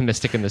all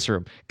optimistic in this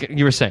room.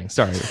 You were saying,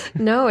 sorry.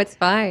 No, it's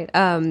fine.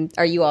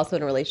 Are you also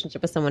in a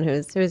relationship with someone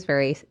who's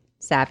very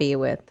savvy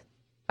with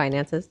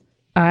finances?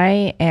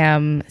 I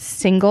am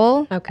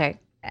single Okay.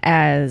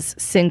 as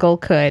single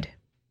could.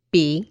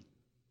 B.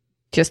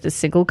 Just a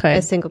single could.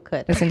 A single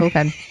could. A single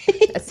could.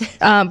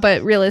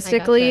 But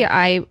realistically,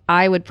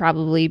 I would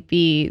probably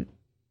be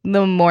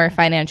the more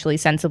financially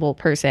sensible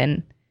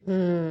person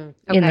in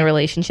the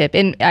relationship.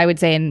 And I would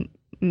say in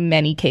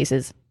many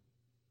cases.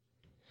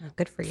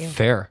 Good for you.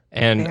 Fair.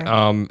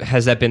 And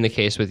has that been the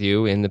case with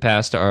you in the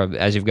past, or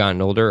as you've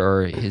gotten older,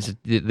 or is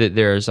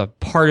there's a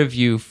part of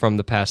you from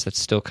the past that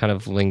still kind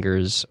of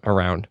lingers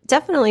around?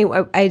 Definitely.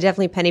 I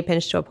definitely penny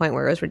pinched to a point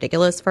where it was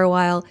ridiculous for a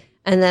while.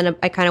 And then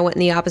I kind of went in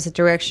the opposite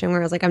direction where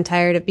I was like, I'm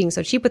tired of being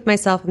so cheap with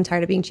myself. I'm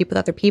tired of being cheap with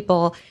other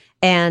people.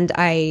 And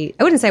I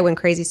wouldn't say I went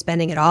crazy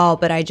spending at all,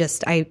 but I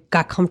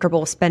got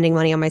comfortable spending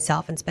money on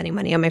myself and spending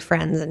money on my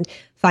friends and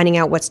finding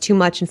out what's too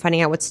much and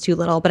finding out what's too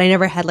little. But I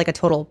never had like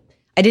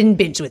I didn't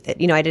binge with it.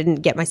 I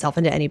didn't get myself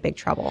into any big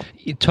trouble.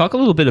 You talk a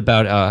little bit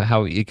about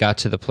how you got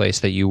to the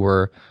place that you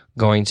were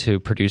going to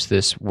produce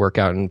this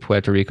workout in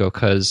Puerto Rico,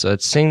 because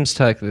it seems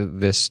like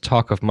this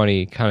talk of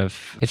money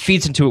it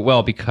feeds into it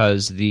well,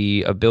 because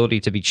the ability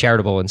to be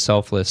charitable and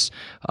selfless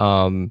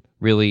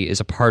really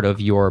is a part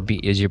of your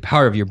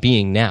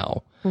being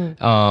now.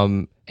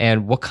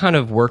 And what kind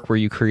of work were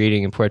you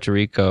creating in Puerto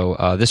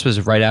Rico? This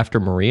was right after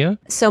Maria?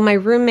 So my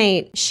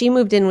roommate, she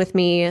moved in with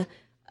me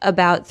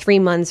about 3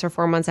 months or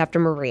 4 months after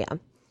Maria.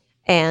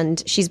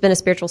 And she's been a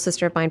spiritual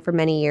sister of mine for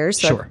many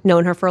years. So Sure. I've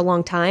known her for a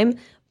long time.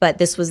 But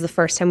this was the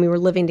first time we were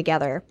living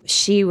together.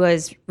 She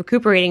was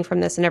recuperating from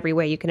this in every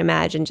way you can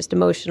imagine, just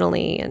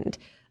emotionally and,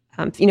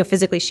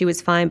 physically she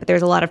was fine. But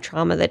there's a lot of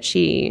trauma that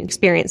she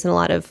experienced,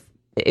 and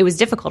it was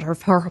difficult.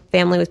 Her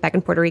family was back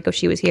in Puerto Rico.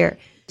 She was here.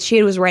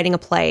 She was writing a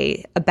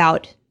play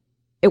about,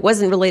 it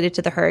wasn't related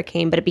to the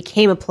hurricane, but it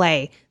became a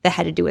play that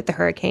had to do with the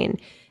hurricane.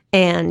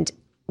 And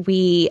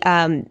we,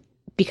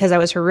 because I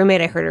was her roommate,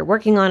 I heard her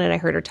working on it. I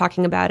heard her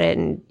talking about it.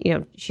 And,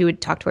 she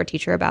would talk to our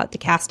teacher about the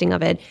casting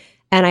of it.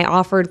 And I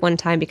offered one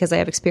time, because I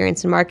have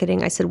experience in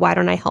marketing, I said, why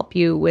don't I help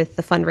you with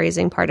the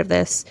fundraising part of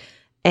this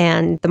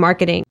and the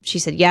marketing? She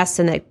said yes,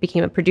 and it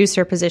became a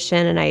producer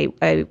position, and I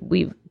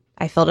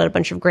filled out a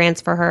bunch of grants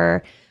for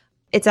her.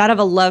 It's out of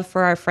a love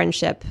for our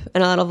friendship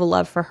and out of a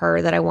love for her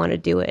that I want to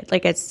do it.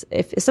 Like,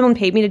 if someone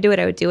paid me to do it,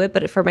 I would do it.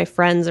 But for my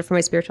friends or for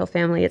my spiritual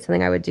family, it's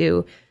something I would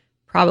do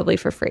probably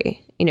for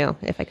free,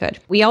 if I could.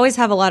 We always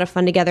have a lot of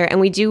fun together, and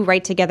we do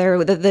write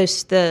together.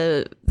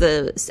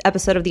 The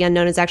episode of The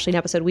Unknown is actually an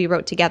episode we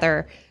wrote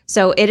together.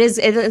 So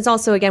it's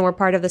also, again, we're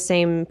part of the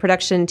same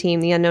production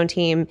team, The Unknown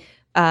team.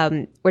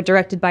 We're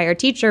directed by our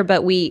teacher,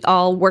 but we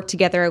all work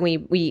together, and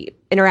we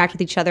interact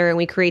with each other, and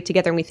we create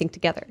together, and we think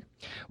together.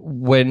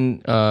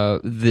 When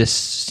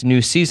this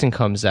new season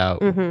comes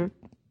out,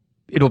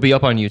 it'll be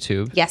up on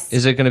YouTube. Yes.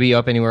 Is it going to be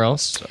up anywhere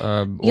else?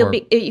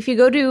 If you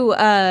go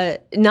to,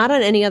 not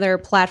on any other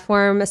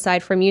platform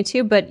aside from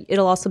YouTube, but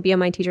it'll also be on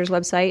my teacher's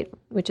website,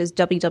 which is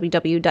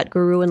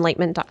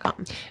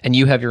www.guruenlightenment.com. And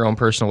you have your own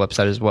personal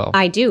website as well.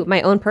 I do.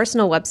 My own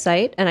personal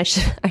website, and I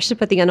should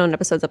put the Unknown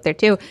episodes up there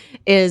too,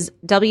 is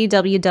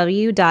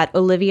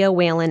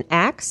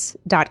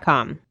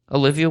www.oliviawhalenacts.com.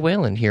 Olivia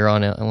Whalen here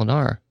on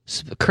LNR,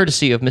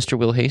 courtesy of Mr.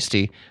 Will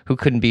Hasty, who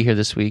couldn't be here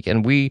this week,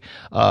 and we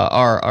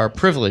are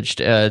privileged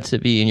to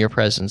be in your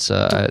presence.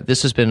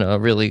 This has been a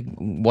really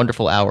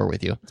wonderful hour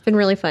with you. It's been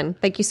really fun.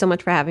 Thank you so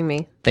much for having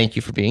me. Thank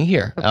you for being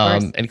here. Of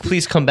course. And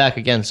please come back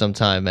again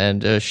sometime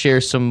and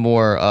share some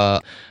more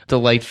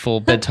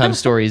delightful bedtime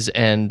stories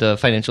and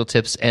financial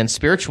tips and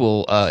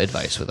spiritual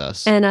advice with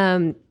us.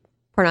 And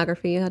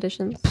pornography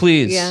auditions.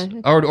 Please. Yeah.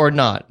 Or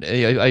not.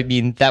 I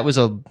mean, that was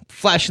a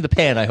flash in the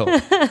pan, I hope.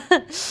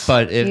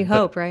 But You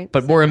hope, right?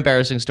 But more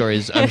embarrassing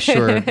stories, I'm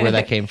sure, where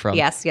that came from.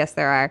 Yes,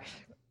 there are.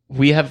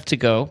 We have to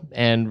go.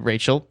 And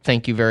Rachel,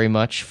 thank you very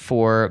much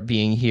for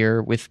being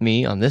here with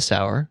me on this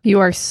hour. You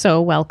are so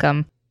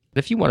welcome.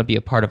 If you want to be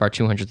a part of our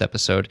 200th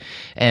episode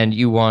and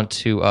you want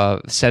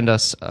to send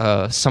us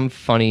some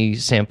funny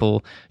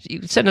sample,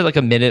 you send it like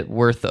a minute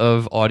worth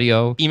of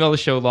audio, email the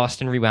show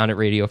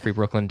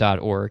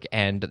lostandrewound@radiofreebrooklyn.org,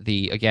 and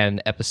the,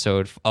 again,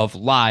 episode of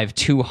Live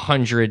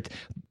 200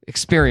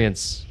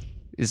 Experience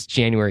is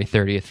January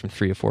 30th from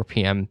 3 to 4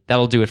 p.m.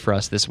 That'll do it for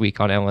us this week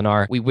on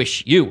LNR. We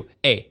wish you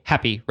a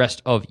happy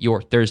rest of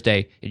your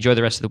Thursday. Enjoy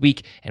the rest of the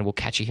week, and we'll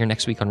catch you here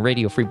next week on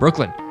Radio Free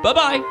Brooklyn.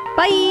 Bye-bye.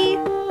 Bye.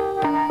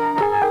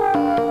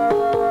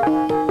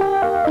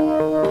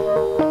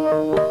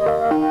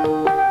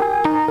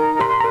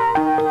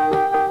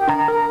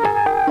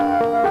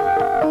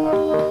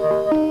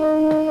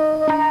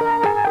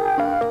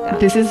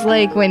 This is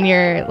like when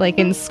you're like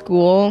in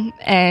school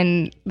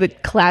and the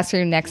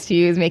classroom next to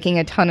you is making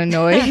a ton of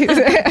noise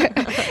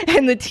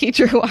and the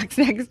teacher walks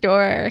next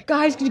door.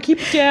 Guys, can you keep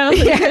it down?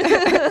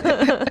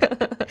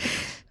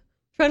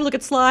 Trying to look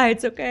at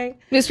slides, okay?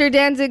 Mr.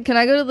 Danzig, can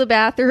I go to the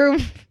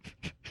bathroom?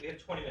 We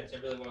have 20 minutes. I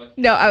really want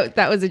to... No,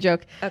 that was a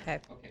joke. Okay.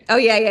 Oh,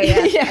 yeah.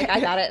 I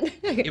got it.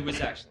 It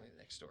was actually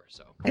next door,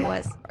 so... It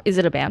was. Is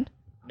it a band?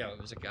 No, it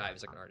was a guy. It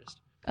was like an artist.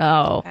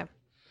 Oh. Okay.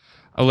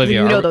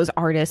 Olivia, You know those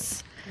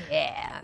artists. Yeah.